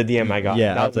similar to the DM I got.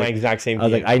 Yeah, I that was was my like- exact same. I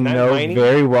was DM. like, I I'm not know mining,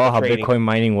 very well I'm how trading. Bitcoin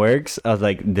mining works. I was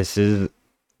like, this is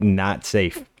not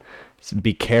safe. So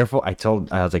be careful. I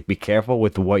was like, be careful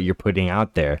with what you're putting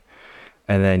out there."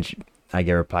 And then I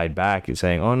get replied back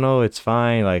saying, "Oh no, it's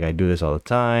fine. Like I do this all the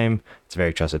time. It's a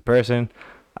very trusted person."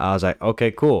 I was like,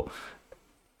 okay, cool.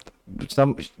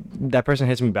 That person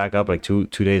hits me back up like two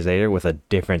days later with a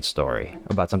different story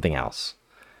about something else.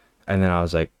 And then I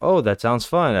was like, "Oh, that sounds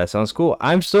fun. That sounds cool."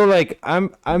 I'm still like, I'm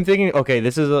thinking, okay,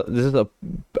 this is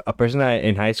a person that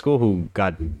in high school who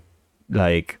got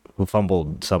like who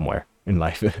fumbled somewhere in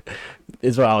life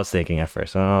is what I was thinking at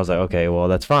first. And I was like, okay, well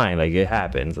that's fine. Like it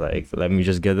happens. Like let me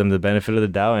just give them the benefit of the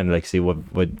doubt and like see what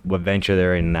venture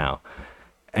they're in now.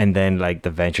 And then like the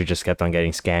venture just kept on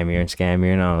getting scammier and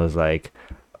scammier, and I was like,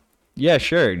 yeah,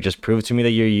 sure, just prove to me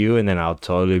that you're you, and then I'll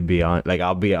totally be on. Like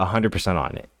I'll be 100%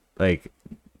 on it. Like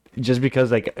just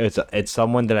because like it's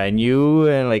someone that I knew,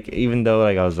 and like even though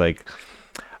like I was like,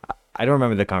 I don't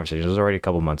remember the conversation. It was already a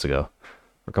couple months ago,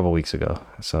 or a couple weeks ago.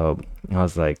 So I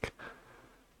was like,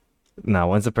 now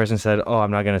once the person said, "Oh,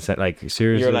 I'm not gonna send," like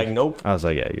seriously, You're like, nope, I was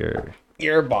like, yeah,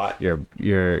 you're a bot. you're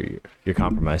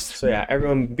compromised. So yeah,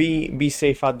 everyone be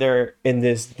safe out there in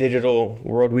this digital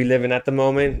world we live in at the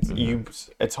moment.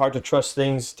 It's hard to trust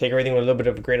things. Take everything with a little bit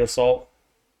of a grain of salt.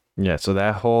 Yeah. So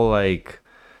that whole like,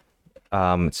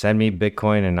 send me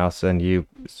Bitcoin and I'll send you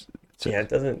Yeah, it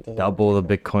doesn't double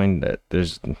the Bitcoin. That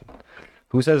there's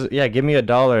who says, yeah, give me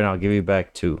 $1 and I'll give you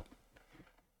back 2.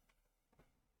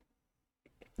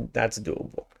 That's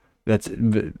doable. That's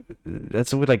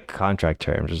with like contract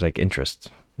terms. It's like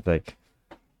interest. It's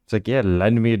like, yeah,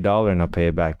 lend me $1 and I'll pay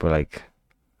it back. But like,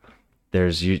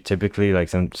 there's you typically like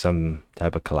some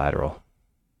type of collateral.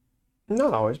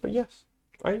 Not always, but yes.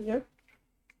 Yeah.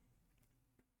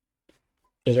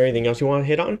 Is there anything else you want to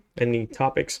hit on? Any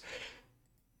topics?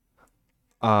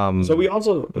 So we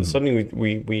also something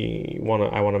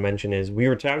I want to mention is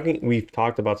we've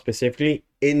talked about specifically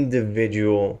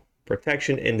individual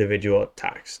protection, individual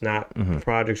attacks, not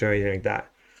projects or anything like that.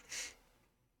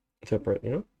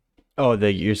 So Oh,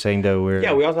 that you're saying that we're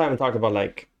yeah, we also haven't talked about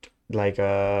like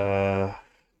I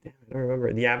don't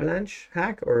remember the Avalanche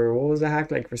hack, or what was the hack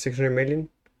like for 600 million?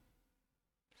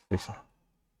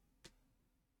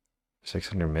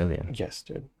 600 million. Yes,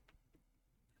 dude.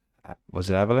 Was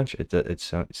it Avalanche? It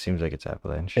seems like it's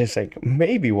Avalanche. It's like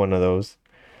maybe one of those.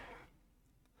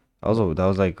 Also, that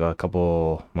was like a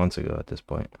couple months ago at this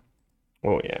point.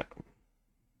 Oh yeah.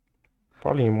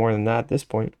 Probably more than that at this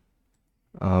point.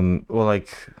 Well, like,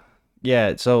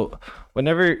 yeah. So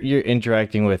whenever you're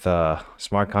interacting with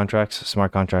smart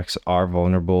contracts are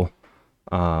vulnerable.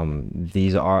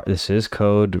 This is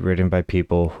code written by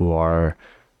people who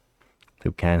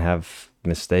can have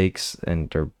mistakes, and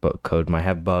their code might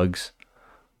have bugs.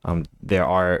 There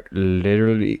are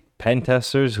literally pen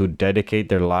testers who dedicate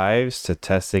their lives to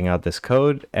testing out this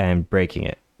code and breaking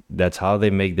it. That's how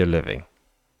they make their living,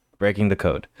 breaking the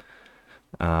code.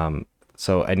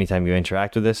 So anytime you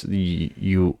interact with this,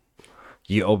 you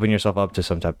open yourself up to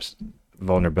some type of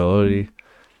vulnerability.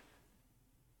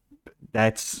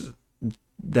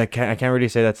 I can't really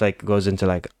say that's like goes into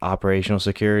like operational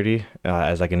security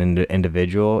as like an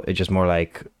individual. It's just more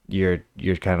like you're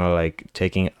kind of like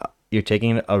taking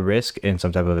a risk in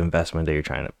some type of investment that you're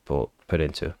trying to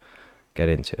get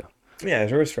into. Yeah,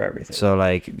 there's risk for everything. So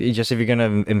like, if you're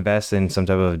gonna invest in some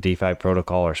type of DeFi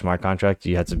protocol or smart contract,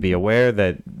 you have to be aware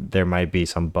that there might be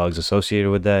some bugs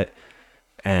associated with that.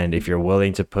 And if you're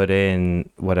willing to put in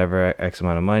whatever X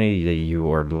amount of money, that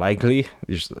you are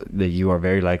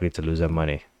very likely to lose that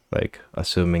money, like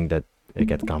assuming that it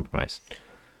gets compromised.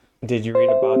 Did you read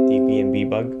about the BNB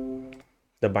bug?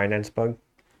 The Binance bug.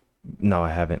 No,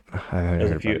 I haven't. I haven't There's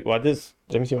heard a few. about it. Well, this.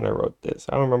 Let me see when I wrote this.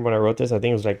 I don't remember when I wrote this. I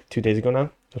think it was like 2 days ago now.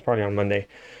 It was probably on Monday.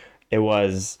 It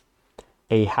was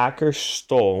a hacker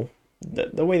stole.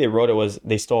 The way they wrote it was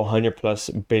they stole 100 plus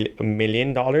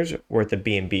million dollars worth of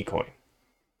BNB coin.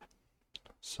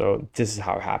 So this is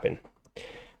how it happened.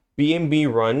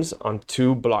 BNB runs on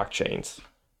two blockchains: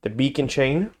 the Beacon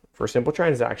chain for simple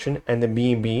transaction and the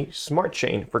BNB smart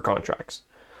chain for contracts.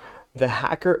 The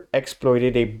hacker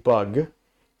exploited a bug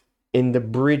in the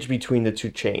bridge between the two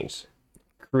chains,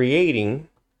 creating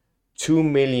 2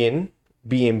 million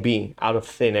BNB out of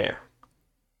thin air.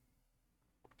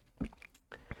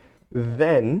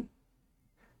 Then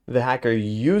the hacker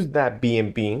used that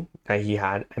BNB that he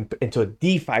had into a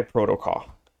DeFi protocol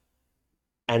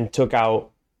and took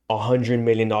out $100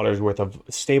 million worth of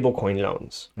stablecoin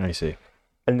loans. I see.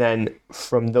 And then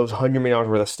from those $100 million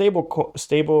worth of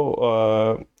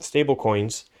stable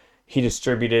coins, he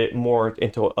distributed it more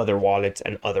into other wallets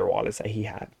and other wallets that he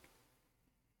had.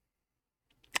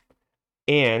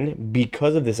 And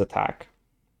because of this attack,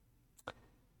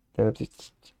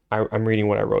 I'm reading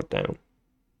what I wrote down.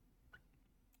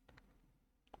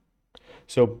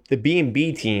 So the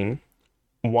BNB team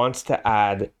wants to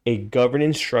add a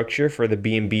governance structure for the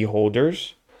BNB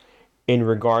holders in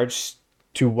regards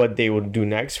to what they will do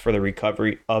next for the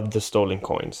recovery of the stolen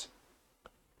coins.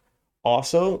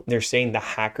 Also, they're saying the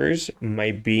hackers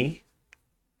might be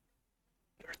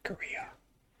North Korea,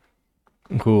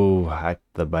 Who hacked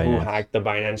the who Binance? hacked the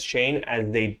Binance chain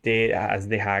as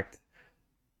they hacked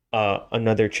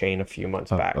another chain a few months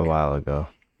back. A while ago.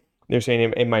 They're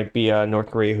saying it might be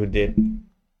North Korea who did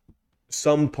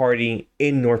some party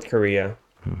in North Korea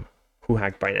who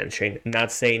hacked Binance chain.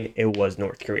 Not saying it was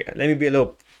North Korea. Let me be a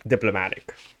little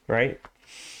diplomatic, right?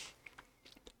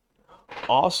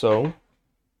 Also,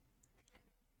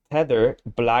 Tether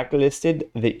blacklisted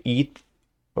the ETH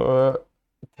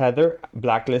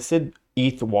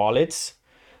wallets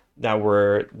that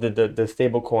were the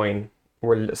stable coin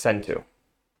were sent to.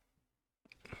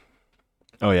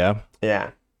 Oh yeah.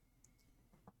 Yeah.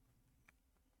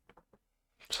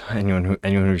 So anyone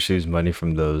who receives money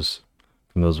from those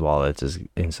wallets is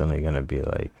instantly gonna be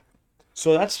like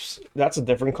So that's a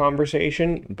different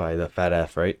conversation. by the fat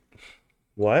F, right?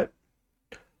 What?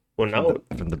 Well, no,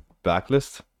 From the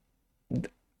blacklist.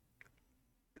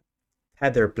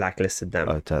 Tether blacklisted them.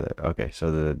 Oh, Tether. Okay,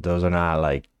 so those are not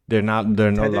like they're no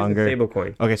Tether's a longer.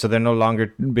 stablecoin Okay, so they're no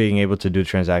longer being able to do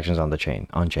transactions on chain.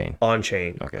 on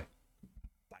chain Okay,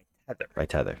 by Tether. by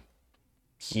Tether.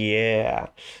 Yeah.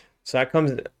 So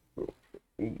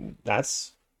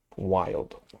that's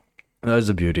wild. That's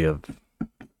the beauty of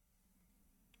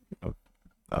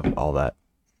all that.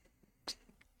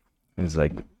 It's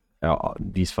like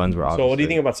these funds were. So what do you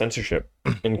think about censorship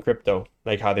in crypto?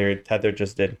 Like how Tether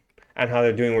just did, and how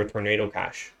they're doing with Tornado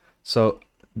Cash. So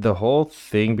the whole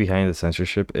thing behind the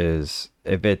censorship is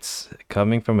if it's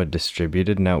coming from a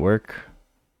distributed network,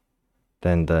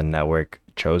 then the network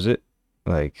chose it.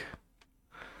 Like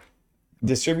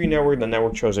Distributed network, the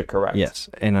network chose it correct. yes,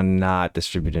 in a not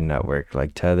distributed network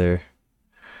like Tether,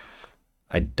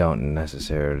 I don't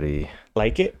necessarily.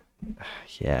 Like it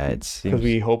Yeah, it because seems.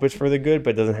 we hope it's for the good,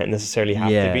 but it doesn't necessarily have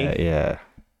to be.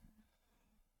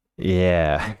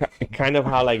 Yeah. Kind of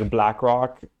how like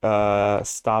BlackRock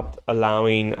stopped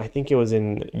allowing, I think it was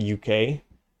in UK,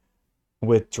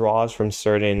 withdrawals from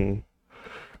certain.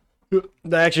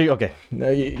 Actually, okay. Now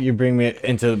you bring me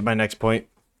into my next point.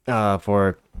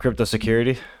 For crypto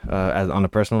security, as on a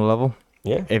personal level,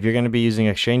 Yeah. if you're going to be using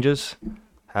exchanges,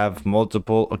 have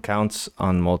multiple accounts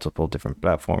on multiple different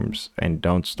platforms, and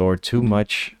don't store too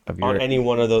much of your. On any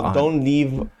one of those, on- don't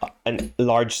leave a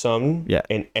large sum Yeah.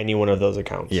 in any one of those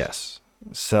accounts. Yes.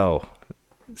 So,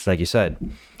 it's like you said,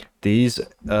 these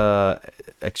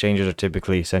exchanges are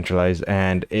typically centralized,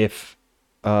 and if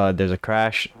there's a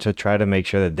crash, to try to make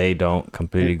sure that they don't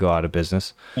completely go out of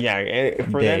business, Yeah,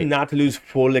 and for They- them not to lose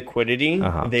full liquidity,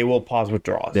 Uh-huh. they will pause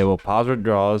withdrawals. they will pause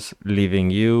withdrawals,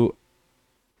 leaving you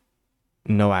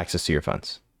no access to your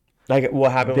funds. Like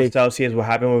what happened with Celsius, what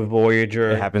happened with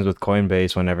Voyager. It happens with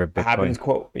Coinbase whenever Bitcoin. Happens,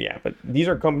 yeah, but these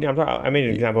are companies. I made an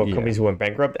example of Yeah. companies who went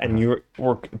bankrupt, and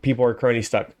people are currently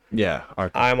stuck. Yeah,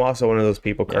 I'm also one of those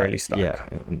people currently stuck Yeah,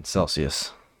 in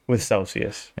Celsius. with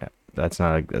Celsius. Yeah, that's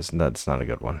not a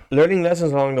good one. Learning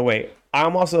lessons along the way.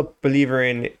 I'm also a believer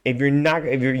in if you're not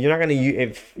gonna use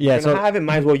if Yeah, you're gonna so have it,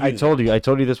 might as well use I it.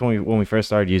 told you this when we first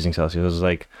started using Celsius. It was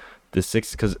like the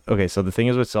because okay, so the thing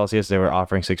is with Celsius, they were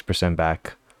offering 6%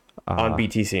 back on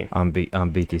BTC, on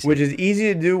BTC. which is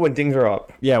easy to do when things are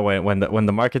up. Yeah, when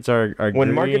the markets are When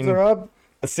green, markets are up,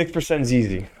 6% is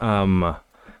easy. I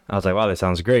was like, wow, that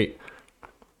sounds great.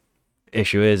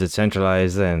 issue is it's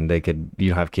centralized, and you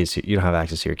don't have keys. You don't have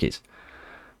access to your keys.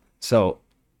 So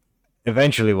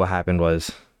eventually, what happened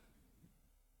was,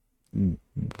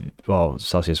 well,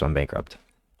 Celsius went bankrupt.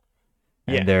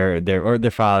 And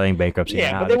they're filing bankruptcy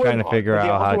now. But They're trying to figure they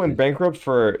out also how went bankrupt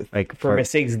for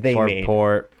mistakes they made.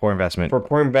 poor investment. For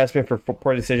poor investment, for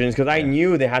poor decisions. Because I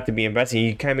knew they had to be investing.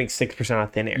 You can't make 6% out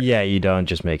of thin air. Yeah, you don't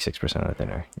just make 6% out of thin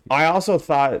air. I also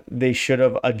thought they should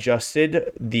have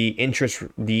adjusted the interest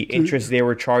they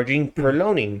were charging per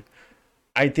loaning.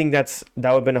 I think that would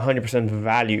have been 100%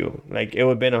 value. Like it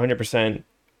would have been 100%.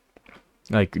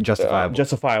 Like justifiable.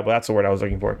 Justifiable. That's the word I was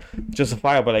looking for.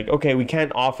 Justifiable. Like, okay, we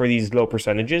can't offer these low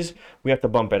percentages. We have to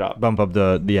bump it up. Bump up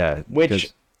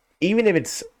Which, even if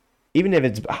it's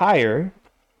higher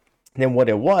than what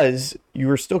it was, you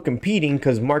were still competing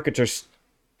because markets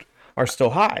are still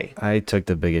high. I took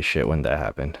the biggest shit when that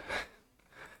happened.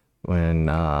 When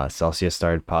Celsius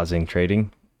started pausing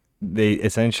trading, they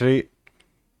essentially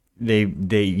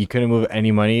you couldn't move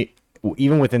any money.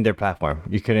 Even within their platform,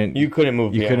 you couldn't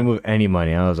move any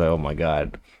money. I was like, oh my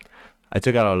god. I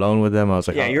took out a loan with them. I was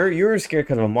like, yeah, you're scared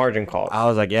because of margin calls. I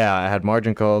was like, yeah, I had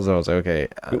margin calls. I was like, okay.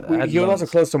 You were also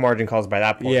close to margin calls by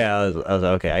that point. Yeah, I was like,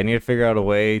 okay, I need to figure out a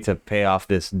way to pay off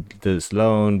this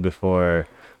loan before,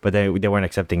 but they weren't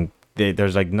accepting.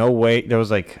 There's like no way. There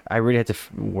was like, I really had to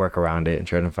work around it and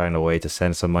try to find a way to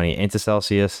send some money into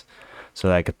Celsius, so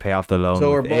that I could pay off the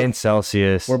loan in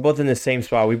Celsius. We're both in the same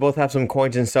spot. We both have some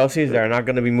coins in Celsius that are not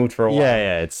going to be moved for a while.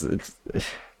 Yeah.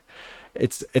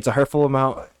 It's a hurtful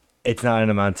amount. It's not an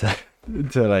amount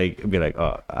to like be like,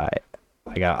 oh, I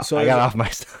got off my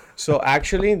stuff. So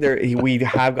actually, we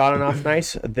have gotten off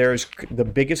nice. There's the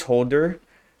biggest holder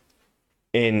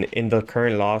in the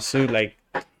current lawsuit, like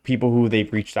people who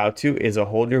they've reached out to, is a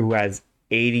holder who has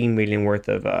 80 million worth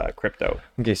of crypto.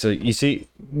 Okay, so you see,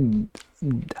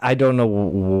 I don't know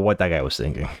what that guy was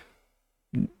thinking.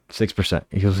 6%.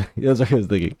 He was like he was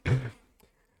thinking.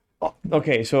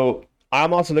 Okay, so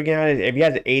I'm also looking at it. If he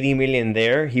has 80 million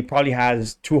there, he probably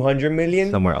has 200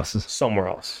 million somewhere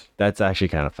else. That's actually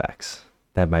kind of facts.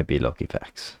 That might be low-key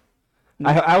facts.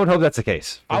 I would hope that's the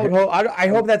case. I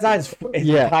hope that's not his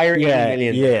entire 80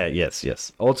 million. Yeah,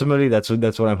 yes. Ultimately, that's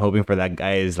what I'm hoping for. That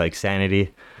guy is like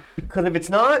sanity. Because if it's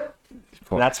not,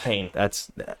 that's pain. That's.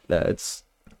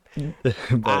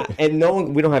 And no,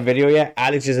 we don't have video yet.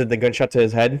 Alex just did the gunshot to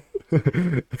his head,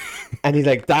 and he's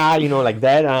like, "Die," like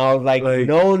that. And I was like,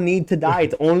 "No need to die.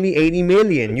 It's only 80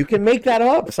 million. You can make that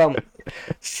up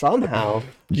somehow.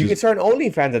 You can start an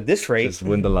OnlyFans at this rate. Just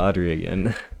win the lottery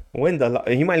again.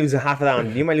 You might lose half of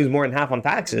that. You might lose more than half on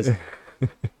taxes.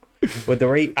 With the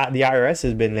rate the IRS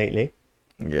has been lately.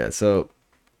 Yeah. So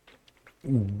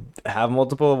have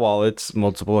multiple wallets,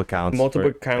 multiple accounts,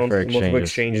 multiple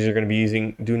exchanges you're going to be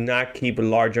using. Do not keep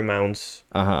large amounts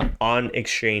on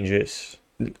exchanges.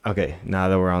 Okay, now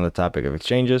that we're on the topic of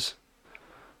exchanges,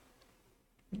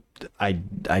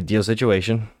 ideal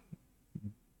situation: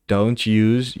 don't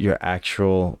use your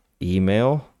actual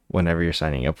email whenever you're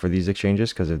signing up for these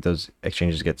exchanges, because if those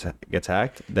exchanges gets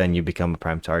hacked, then you become a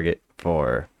prime target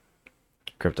for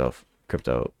crypto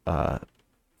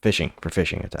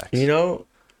phishing attacks.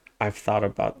 I've thought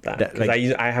about that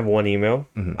because I have one email.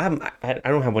 Mm-hmm. I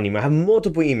don't have one email. I have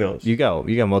multiple emails. You got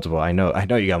multiple. I know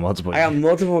you got multiple. I have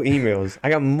multiple emails. I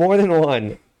got more than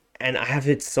one, and I have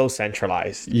it so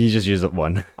centralized. You just use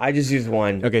one. I just use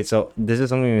one. Okay, so this is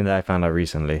something that I found out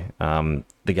recently. The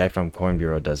guy from Coin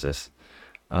Bureau does this.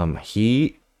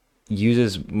 He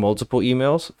uses multiple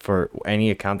emails for any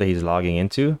account that he's logging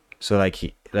into. So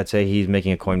like let's say he's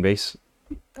making a Coinbase.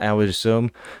 I would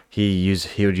assume he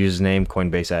would use his name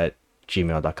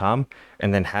coinbase@gmail.com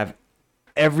and then have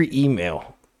every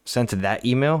email sent to that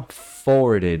email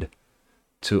forwarded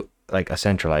to like a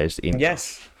centralized email.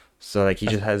 Yes. So like he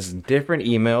just has different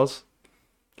emails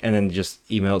and then just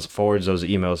forwards those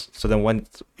emails. So then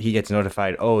once he gets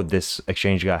notified, oh, this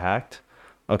exchange got hacked.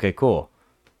 Okay, cool.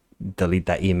 Delete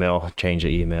that email, change the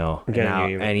email. Now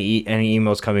any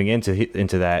emails coming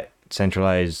into that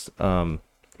centralized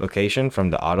location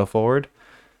from the auto forward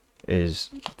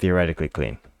is theoretically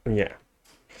clean. Yeah.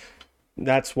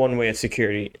 That's one way of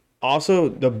security. Also,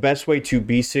 the best way to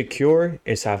be secure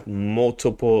is have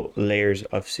multiple layers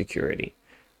of security.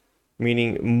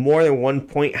 Meaning more than one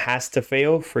point has to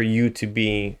fail for you to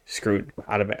be screwed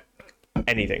out of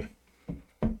anything.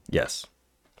 Yes.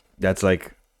 That's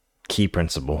like key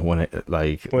principle when it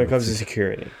comes to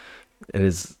security. It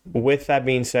is. With that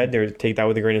being said, take that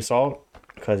with a grain of salt.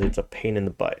 because it's a pain in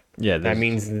the butt. Yeah, That there's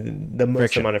means the most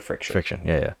friction. amount of friction. Friction.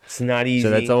 Yeah. It's not easy. So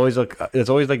that's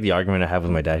always like the argument I have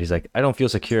with my dad. He's like, I don't feel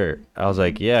secure. I was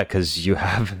like, yeah, because you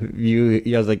have you.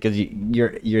 I was like, because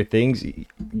your things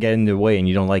get in the way and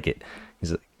you don't like it.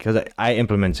 He's like, because I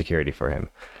implement security for him.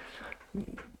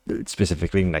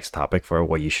 Specifically, next topic for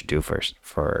what you should do first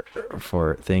for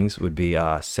things would be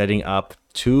setting up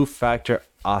two-factor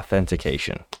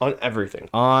authentication on everything.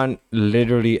 on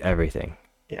literally everything.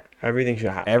 Yeah, everything should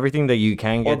happen. Everything that you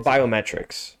can Or get.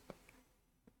 biometrics.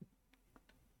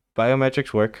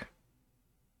 Biometrics work.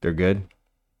 They're good.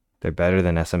 They're better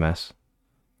than SMS.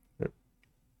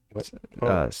 What?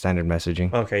 Oh. Standard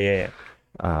messaging. Okay, yeah.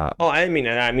 I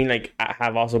mean, like, I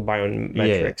have also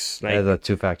biometrics. As Like, a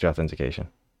two-factor authentication.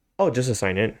 just to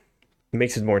sign in. It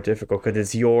makes it more difficult because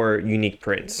it's your unique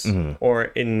prints Mhm.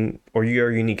 or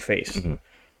your unique face.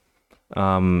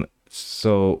 Mhm.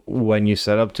 So when you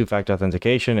set up two-factor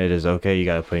authentication, it is okay. You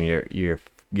gotta put in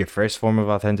your first form of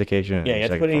authentication. And Yeah, you your have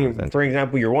to second put form of in, authentication. for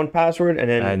example, your one password,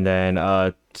 and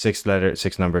then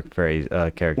six number phrase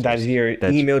characters. that's your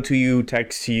email to you,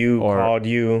 text to you, Or- called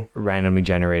you, randomly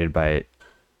generated by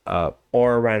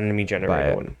or a randomly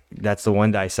generated one. that's the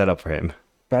one that I set up for him.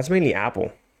 That's mainly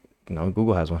Apple. No,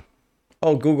 Google has one.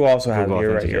 Oh, Google also has. Google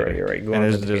You're right. Authenticator. You're right. Google And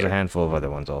there's a Authenticator. handful of other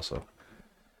ones also.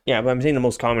 Yeah, but I'm saying the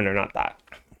most common are not that.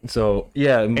 So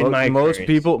yeah, my most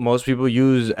experience. people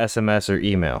use SMS or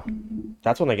email.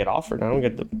 That's when I get offered. I don't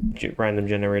get the random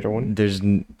generator one.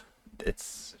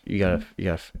 You gotta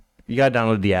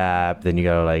download the app, then you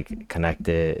gotta like connect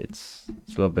it. It's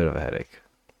a little bit of a headache.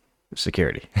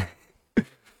 Security.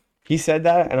 He said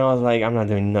that, and I was like, I'm not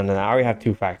doing none of that. I already have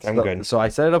two factors. I'm good. So I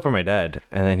set it up for my dad,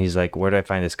 and then he's like, "Where do I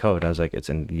find this code?" I was like, "It's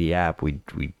in the app. We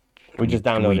just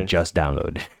downloaded. We just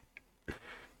downloaded."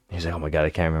 He's like, "Oh my god, I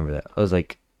can't remember that." I was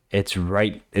like, It's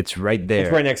right there.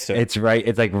 It's right next to it. It's right.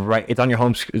 It's like right. It's on your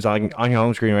home. It's on your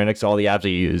home screen right next to all the apps that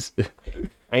you use.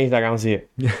 And he's like, I don't see it.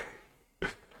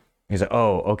 He's like,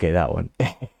 oh, okay, that one.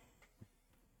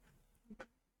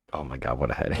 Oh my god,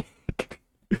 what a headache.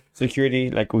 Security,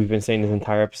 like we've been saying this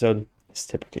entire episode, is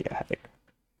typically a headache.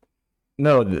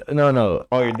 No.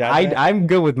 Oh, your dad? I'm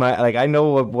good with my I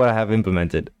know what I have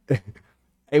implemented.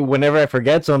 Whenever I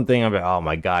forget something, I'm like, oh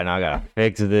my god, now I gotta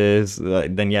fix this.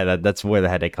 Then yeah, that's where the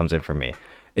headache comes in for me.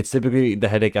 It's typically the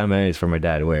headache I manage for my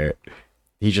dad, where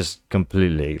he just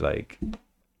completely like,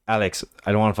 Alex,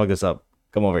 I don't want to fuck this up.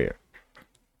 Come over here.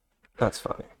 That's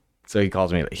funny. So he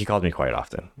calls me. He calls me quite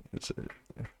often.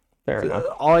 Fair enough.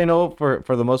 All I know for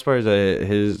the most part is that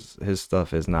his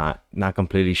stuff is not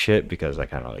completely shit because I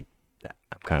kind of like that.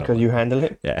 I'm kind of Because you handle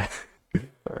it? yeah.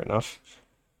 Fair enough.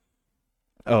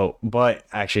 Oh, but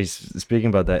actually, speaking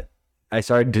about that, I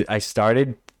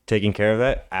started taking care of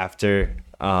that after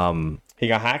He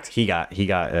got hacked? he got he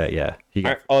got The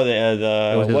it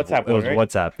was his- WhatsApp it was one, right?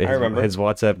 WhatsApp. I remember. His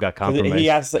WhatsApp got 'Cause compromised.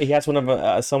 He asked one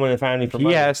of someone in the family for He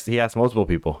money. asked multiple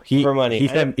people. For money.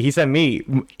 He sent me.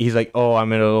 He's like, oh,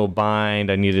 I'm in a little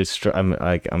bind. I need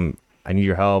to. I need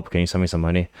your help. Can you send me some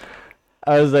money?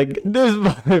 I was like, this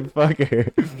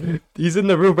motherfucker. He's in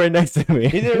the room right next to me.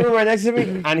 He's in the room right next to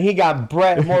me, and he got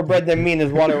more bread than me in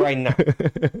his wallet right now.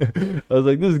 I was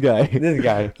like, this guy. This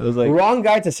guy. I was like, Wrong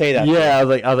guy to say that. yeah. I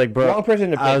was like, bro. Wrong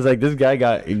person to pick. I was like, this guy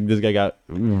got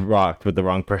rocked with the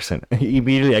wrong person.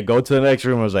 Immediately, I go to the next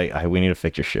room. I was like, we need to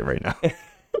fix your shit right now.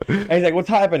 And he's like, what's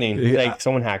happening? He's Yeah. like,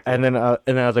 someone hacked it. And then I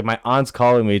was like, my aunt's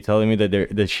calling me, telling me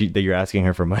that you're asking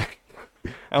her for money.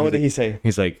 And what did he say?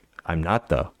 He's like, I'm not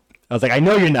though. I was like, I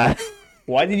know you're not.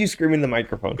 Why did you scream in the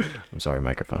microphone? I'm sorry,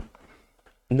 microphone.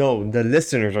 No, the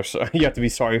listeners are sorry. You have to be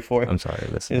sorry for it. I'm sorry,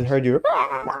 They listen. heard you.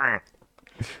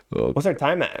 Well, What's our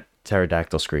time at?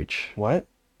 pterodactyl screech. What?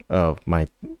 Oh, my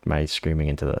screaming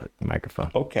into the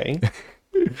microphone. Okay.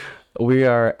 We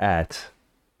are at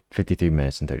 53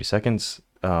 minutes and 30 seconds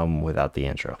without the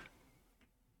intro.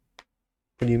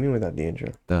 What do you mean without the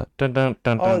intro? The dun, dun,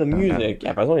 dun, Oh, dun, the dun, dun. music.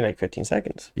 Yeah, but it's only like 15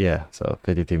 seconds. Yeah, so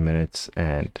 53 minutes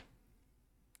and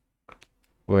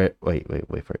wait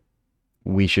for it.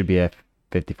 We should be at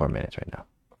 54 minutes right now.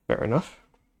 Fair enough.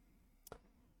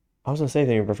 I was gonna say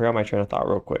something, but I forgot my train of thought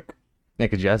real quick. Yeah,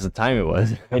 because that's the time it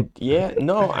was. Yeah,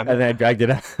 no, And then I dragged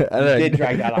it out. You did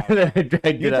drag that out. And then I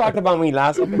dragged You it talked out. about me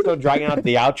last episode dragging out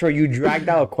the outro. You dragged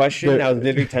out a question that was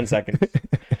literally 10 seconds.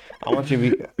 I want you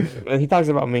to be. And he talks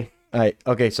about me.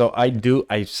 Okay, so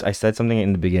I said something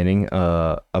in the beginning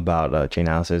about Chain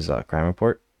Alice's crime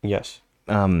report. Yes.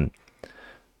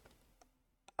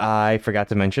 I forgot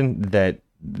to mention that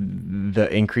the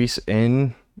increase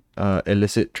in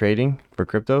illicit trading for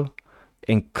crypto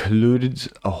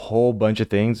included a whole bunch of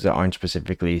things that aren't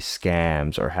specifically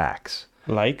scams or hacks.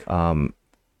 Like?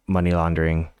 Money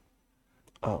laundering,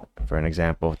 Oh. For an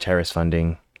example, terrorist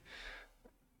funding,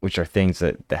 which are things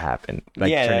that happen.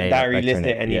 Yeah, that are illicit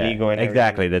tornado. and illegal and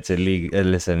exactly. That's illegal,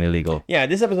 illicit and illegal. Yeah,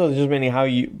 this episode is just mainly how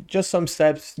just some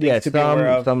steps, things to be aware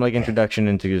of. Some like introduction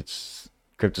into its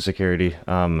crypto security.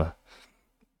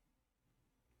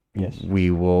 Yes.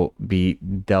 We will be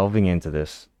delving into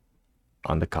this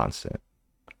on the constant.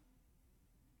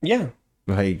 Yeah.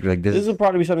 Like this will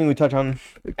probably be something we touch on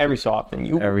every so often.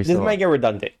 This might get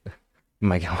redundant. It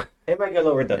might get a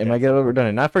little redundant. It might get a little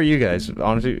redundant. Not for you guys.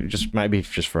 Honestly, it just might be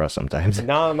just for us sometimes.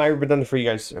 No, it might be redundant for you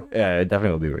guys too. Yeah, it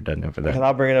definitely will be redundant for that. Because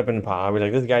I'll bring it up in the pod. I'll be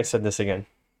like, this guy said this again.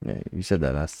 Yeah, you said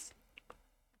that last.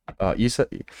 You said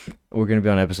we're gonna be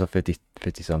on episode 50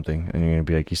 something, and you're gonna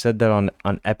be like, you said that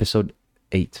on episode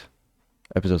 8,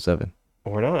 episode 7.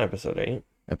 We're not on episode 8.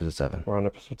 Episode 7. We're on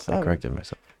episode 7. I corrected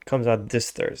myself. Comes out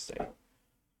this Thursday.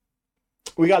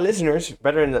 We got listeners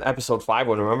better than episode 5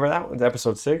 one. Remember that one?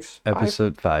 Episode 6?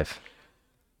 Episode 5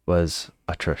 was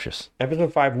atrocious.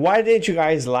 Episode 5. Why didn't you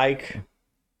guys like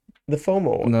the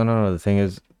FOMO one? No. The thing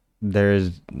is, there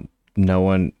is no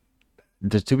one.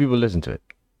 There's 2 people listen to it.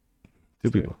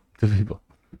 2 people. 2 people.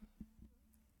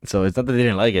 So it's not that they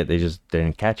didn't like it; they just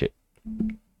didn't catch it.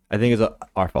 I think it's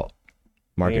our fault.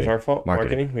 Marketing. It's our fault.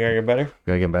 Marketing. We gotta get better.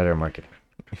 We gotta get better at marketing.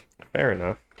 Fair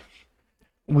enough.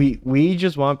 We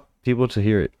just want people to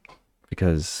hear it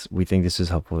because we think this is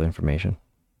helpful information.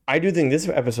 I do think this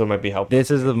episode might be helpful.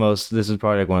 This is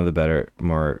probably like one of the better,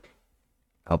 more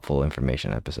helpful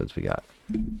information episodes we got.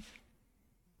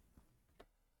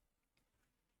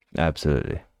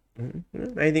 Absolutely.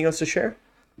 Mm-hmm. Anything else to share?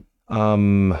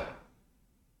 Hide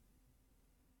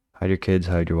your kids,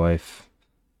 hide your wife.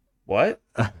 What?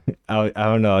 I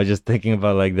don't know. I was just thinking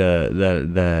about like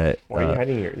the Why are you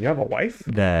hiding your? You have a wife?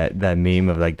 That meme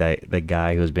of like the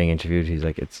guy who was being interviewed. He's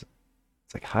like, it's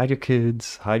like hide your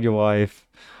kids, hide your wife,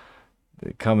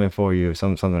 they're coming for you,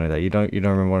 something like that. You don't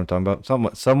remember what I'm talking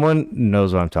about? Someone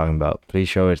knows what I'm talking about. Please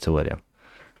show it to William.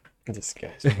 This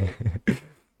guy.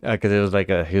 Because it was like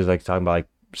he was like talking about like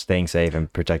staying safe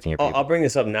and protecting your people. I'll bring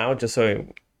this up now just so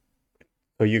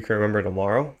you can remember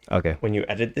tomorrow. Okay. When you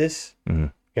edit this,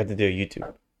 you have to do a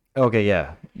YouTube. Okay,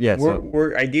 yeah.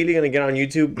 We're ideally gonna get on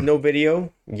YouTube. No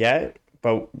video yet,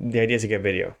 but the idea is to get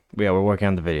video. Yeah, we're working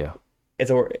on the video.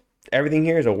 Everything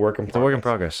here is a work in progress. It's a work in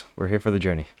progress. We're here for the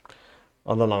journey.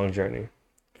 On the long journey.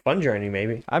 Fun journey,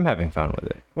 maybe. I'm having fun with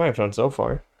it. We're having fun so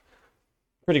far.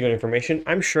 Pretty good information.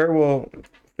 I'm sure we'll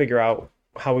figure out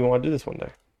how we want to do this one day.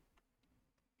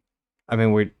 I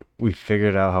mean, we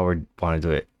figured out how we want to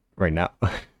do it right now.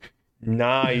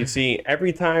 Nah, you see,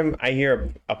 every time I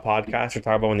hear a podcaster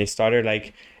talk about when they started,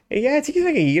 like, yeah, it takes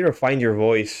like a year to find your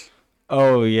voice.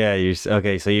 Oh yeah,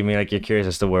 okay. So you mean like you're curious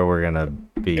as to where we're gonna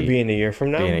be? Be in a year from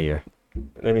now. Be in a year.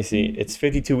 Let me see. It's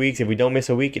 52 weeks. If we don't miss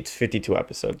a week, it's 52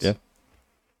 episodes. Yeah.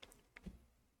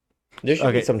 There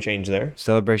should be some change there.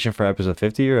 Celebration for episode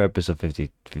 50 or episode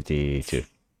 52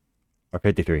 or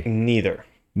 53? Neither.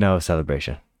 No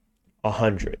celebration.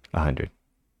 100. 100.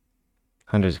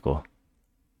 100 is cool.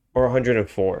 Or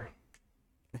 104.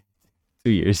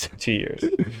 2 years. 2 years.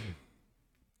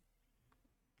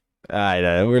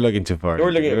 We're looking too far.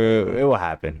 It will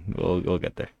happen. We'll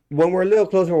get there. When we're a little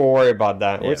closer, we'll worry about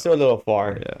that. We're still a little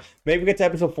far. Yeah. Maybe we get to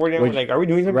episode 40 and we're like, are we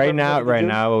doing something? Right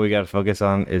now, what we got to focus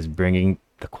on is bringing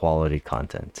the quality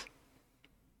content.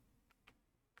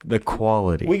 The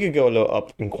quality. We could go a little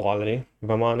up in quality, if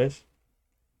I'm honest.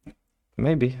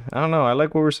 Maybe. I don't know. I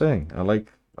like what we're saying. I like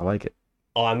it.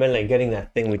 Oh, I meant like getting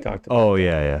that thing we talked about. Oh,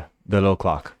 yeah. The little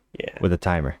clock. Yeah. With a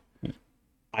timer.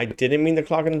 I didn't mean the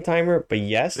clock and the timer, but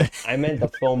yes, I meant the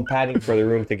foam padding for the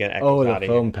room to get echoes out of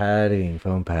foam padding.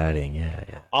 Foam padding. Yeah.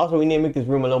 Also, we need to make this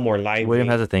room a little more lively. William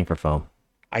has a thing for foam.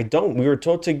 I don't. We were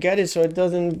told to get it so it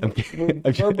doesn't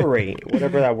reverberate,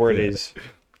 whatever that word is.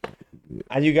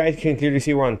 As you guys can clearly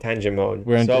see, we're on tangent mode.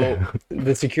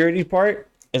 The security part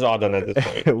is all done at this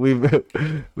point.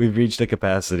 We've reached the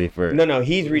capacity for... No,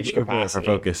 he's reached capacity.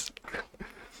 For focus.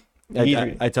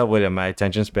 I tell William my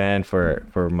attention span for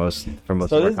most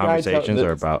of our conversations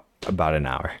are about an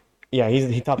hour. Yeah,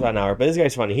 he topped out an hour. But this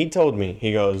guy's funny. He told me,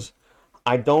 he goes,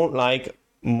 I don't like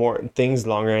more things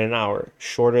longer than an hour.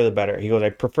 Shorter the better. He goes,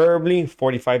 I preferably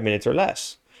 45 minutes or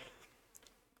less.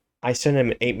 I sent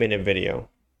him an 8-minute video.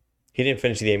 He didn't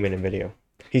finish the 8-minute video.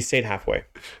 He stayed halfway.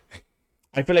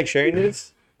 I feel like sharing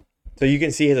this so you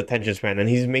can see his attention span, and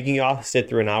he's making you all sit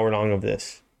through an hour long of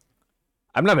this.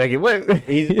 I'm not making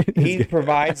he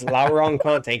provides hour-long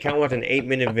content. He can't watch an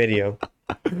 8-minute video.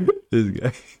 This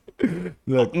guy.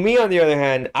 Look, me on the other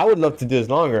hand, I would love to do this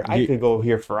longer. I could go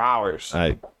here for hours.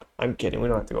 I'm kidding. We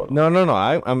don't have to go. No.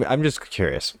 I'm just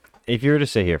curious. If you were to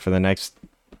sit here for the next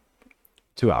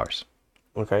 2 hours,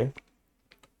 Okay.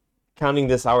 Counting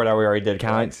this hour that we already did.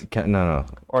 No.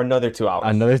 Or another 2 hours.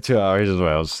 Another 2 hours is what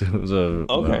I was, what I was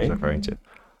Okay. referring to.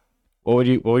 What would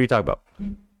you talk about?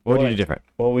 What would you do different?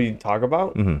 What we talk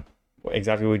about? Mm-hmm.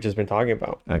 Exactly what we've just been talking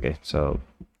about. Okay, so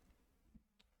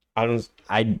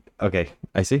I okay.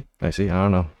 I see. I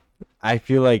don't know. I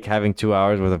feel like having 2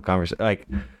 hours worth of conversation, like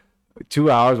 2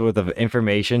 hours worth of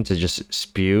information to just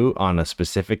spew on a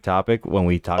specific topic when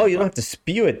we talk. Oh, you don't have to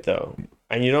spew it though,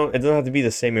 and you don't. It doesn't have to be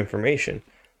the same information.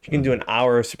 You can do an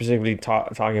hour specifically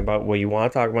talking about what you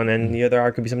want to talk about, and then the other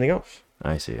hour could be something else.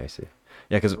 I see.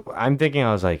 Yeah, because I'm thinking,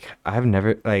 I was like, I've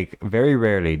never, like, very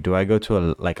rarely do I go to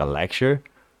a lecture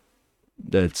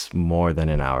that's more than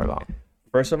an hour long.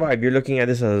 First of all, if you're looking at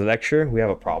this as a lecture, we have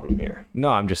a problem here. No,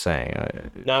 I'm just saying.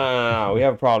 No, we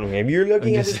have a problem here. If you're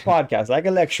looking at this podcast like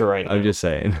a lecture right now, I'm just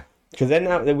saying. because then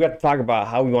now we have to talk about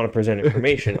how we want to present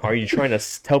information. Are you trying to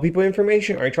tell people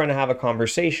information? Or are you trying to have a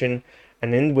conversation?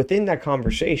 And then within that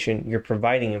conversation, you're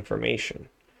providing information.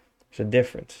 There's a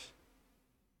difference.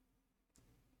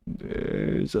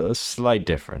 There's a slight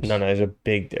difference. No, there's a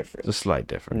big difference. There's a slight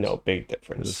difference. No, big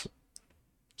difference.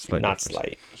 Slight Not difference.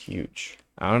 slight, huge.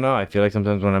 I don't know. I feel like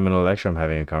sometimes when I'm in a lecture, I'm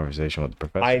having a conversation with the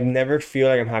professor. I never feel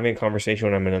like I'm having a conversation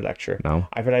when I'm in a lecture. No?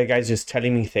 I feel like guys just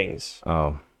telling me things.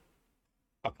 Oh.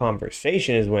 A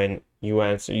conversation is when you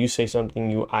answer, you say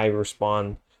something, I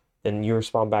respond, then you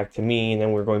respond back to me, and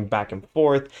then we're going back and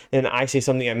forth. Then I say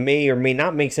something that may or may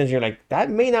not make sense. You're like, that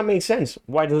may not make sense.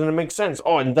 Why doesn't it make sense?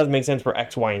 Oh, it doesn't make sense for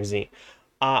X, Y, and Z.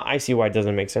 I see why it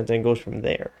doesn't make sense, and it goes from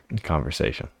there.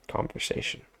 Conversation.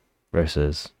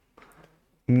 Versus.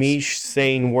 Me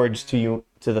saying words to you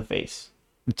to the face.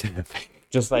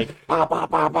 Just like, bah, bah,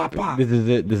 bah, bah, bah. This is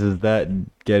it. This is that.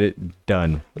 Get it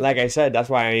done. Like I said, that's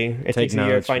why it takes a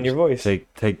year to find your voice. Take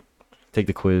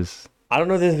the quiz. I don't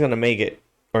know if this is going to make it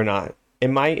or not. It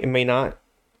might, it may not.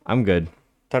 I'm good.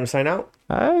 Time to sign out?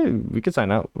 We could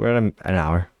sign out. We're at an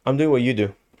hour. I'm doing what you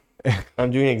do.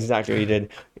 I'm doing exactly what you did.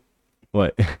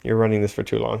 What? You're running this for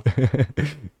too long.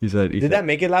 You said. Did that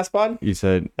make it last pod? You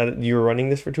said. That you were running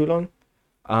this for too long?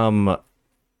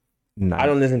 No, I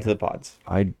don't listen to the pods.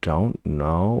 I don't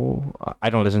know. I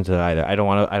don't listen to it either. I don't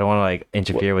want to like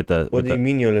interfere with the. What do you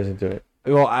mean you listen to it?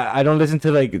 Well, I don't listen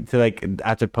to like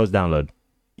after post download.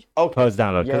 Okay. Post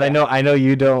download, because Yeah. I know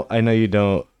you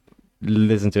don't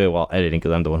listen to it while editing,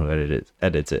 because I'm the one who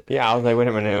edits it. Yeah, I was like, wait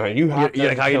a minute. You have You're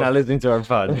like, how are you not listening to our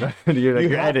pod? You're like, you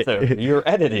you're have to. You're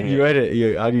editing. You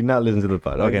edit. How do you not listen to the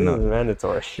pod? Okay, This no. is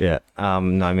mandatory. Yeah.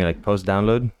 No, I mean, like, post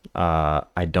download.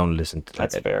 I don't listen to.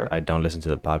 That's fair. I don't listen to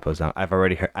the pod post down. I've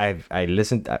already heard. I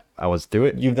listened. I was through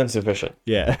it. You've done sufficient.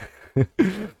 Yeah. I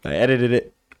edited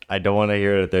it. I don't want to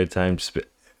hear it a third time,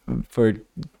 for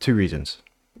 2 reasons.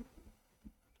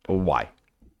 Why?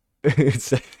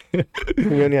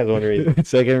 We only have one reason.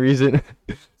 Second reason,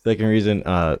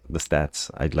 the stats.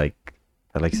 I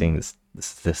like seeing the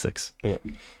statistics. Yeah.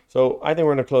 So I think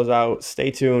we're gonna close out.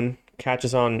 Stay tuned. Catch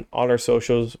us on all our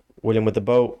socials. William with the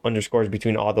boat, underscores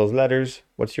between all those letters.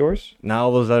 What's yours? Not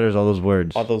all those letters, all those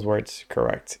words. All those words.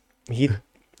 Correct.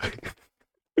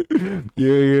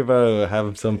 You're about to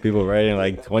have some people writing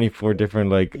like 24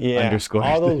 different underscores.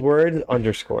 All those words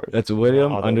underscores. That's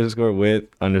William All those- underscore with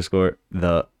underscore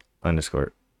the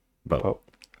underscore boat. Boat.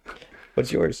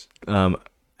 What's yours?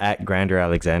 At Grander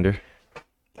Alexander.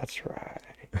 That's right.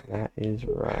 That is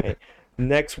right.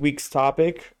 Next week's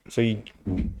topic. It's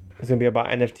gonna be about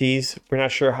NFTs. We're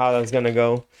not sure how that's gonna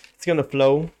go. It's gonna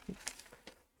flow.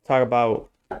 Talk about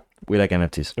We like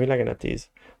NFTs. we like NFTs.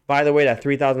 By the way, that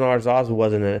 $3,000 off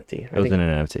was an NFT. It was an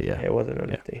NFT, yeah. It was an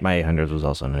Yeah. NFT. My 800 was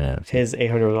also an NFT. His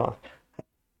 800 was off.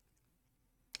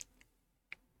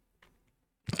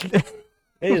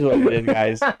 It is what it is,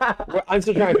 guys. I'm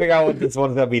still trying to figure out what this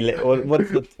one's gonna be.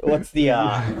 What's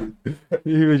the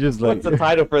He was just like, what's the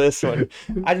title for this one?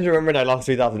 I just remembered I lost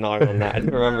 $3,000 on that. I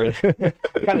just remember it.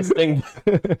 Kind of sting.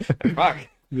 Fuck.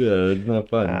 yeah, it's not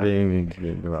fun. Yeah. being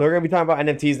So we're gonna be talking about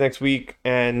NFTs next week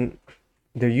and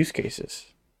their use cases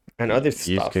and other use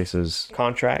stuff. cases,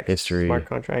 Contracts, history. smart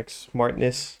contracts,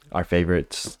 smartness. our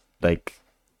favorites,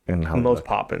 and how Most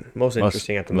popping, most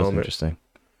interesting at the most moment. interesting.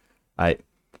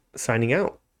 Signing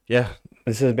out. Yeah,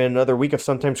 This has been another week of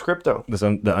Sometimes Crypto. the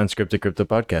Unscripted Crypto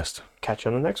Podcast. Catch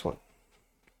you on the next one.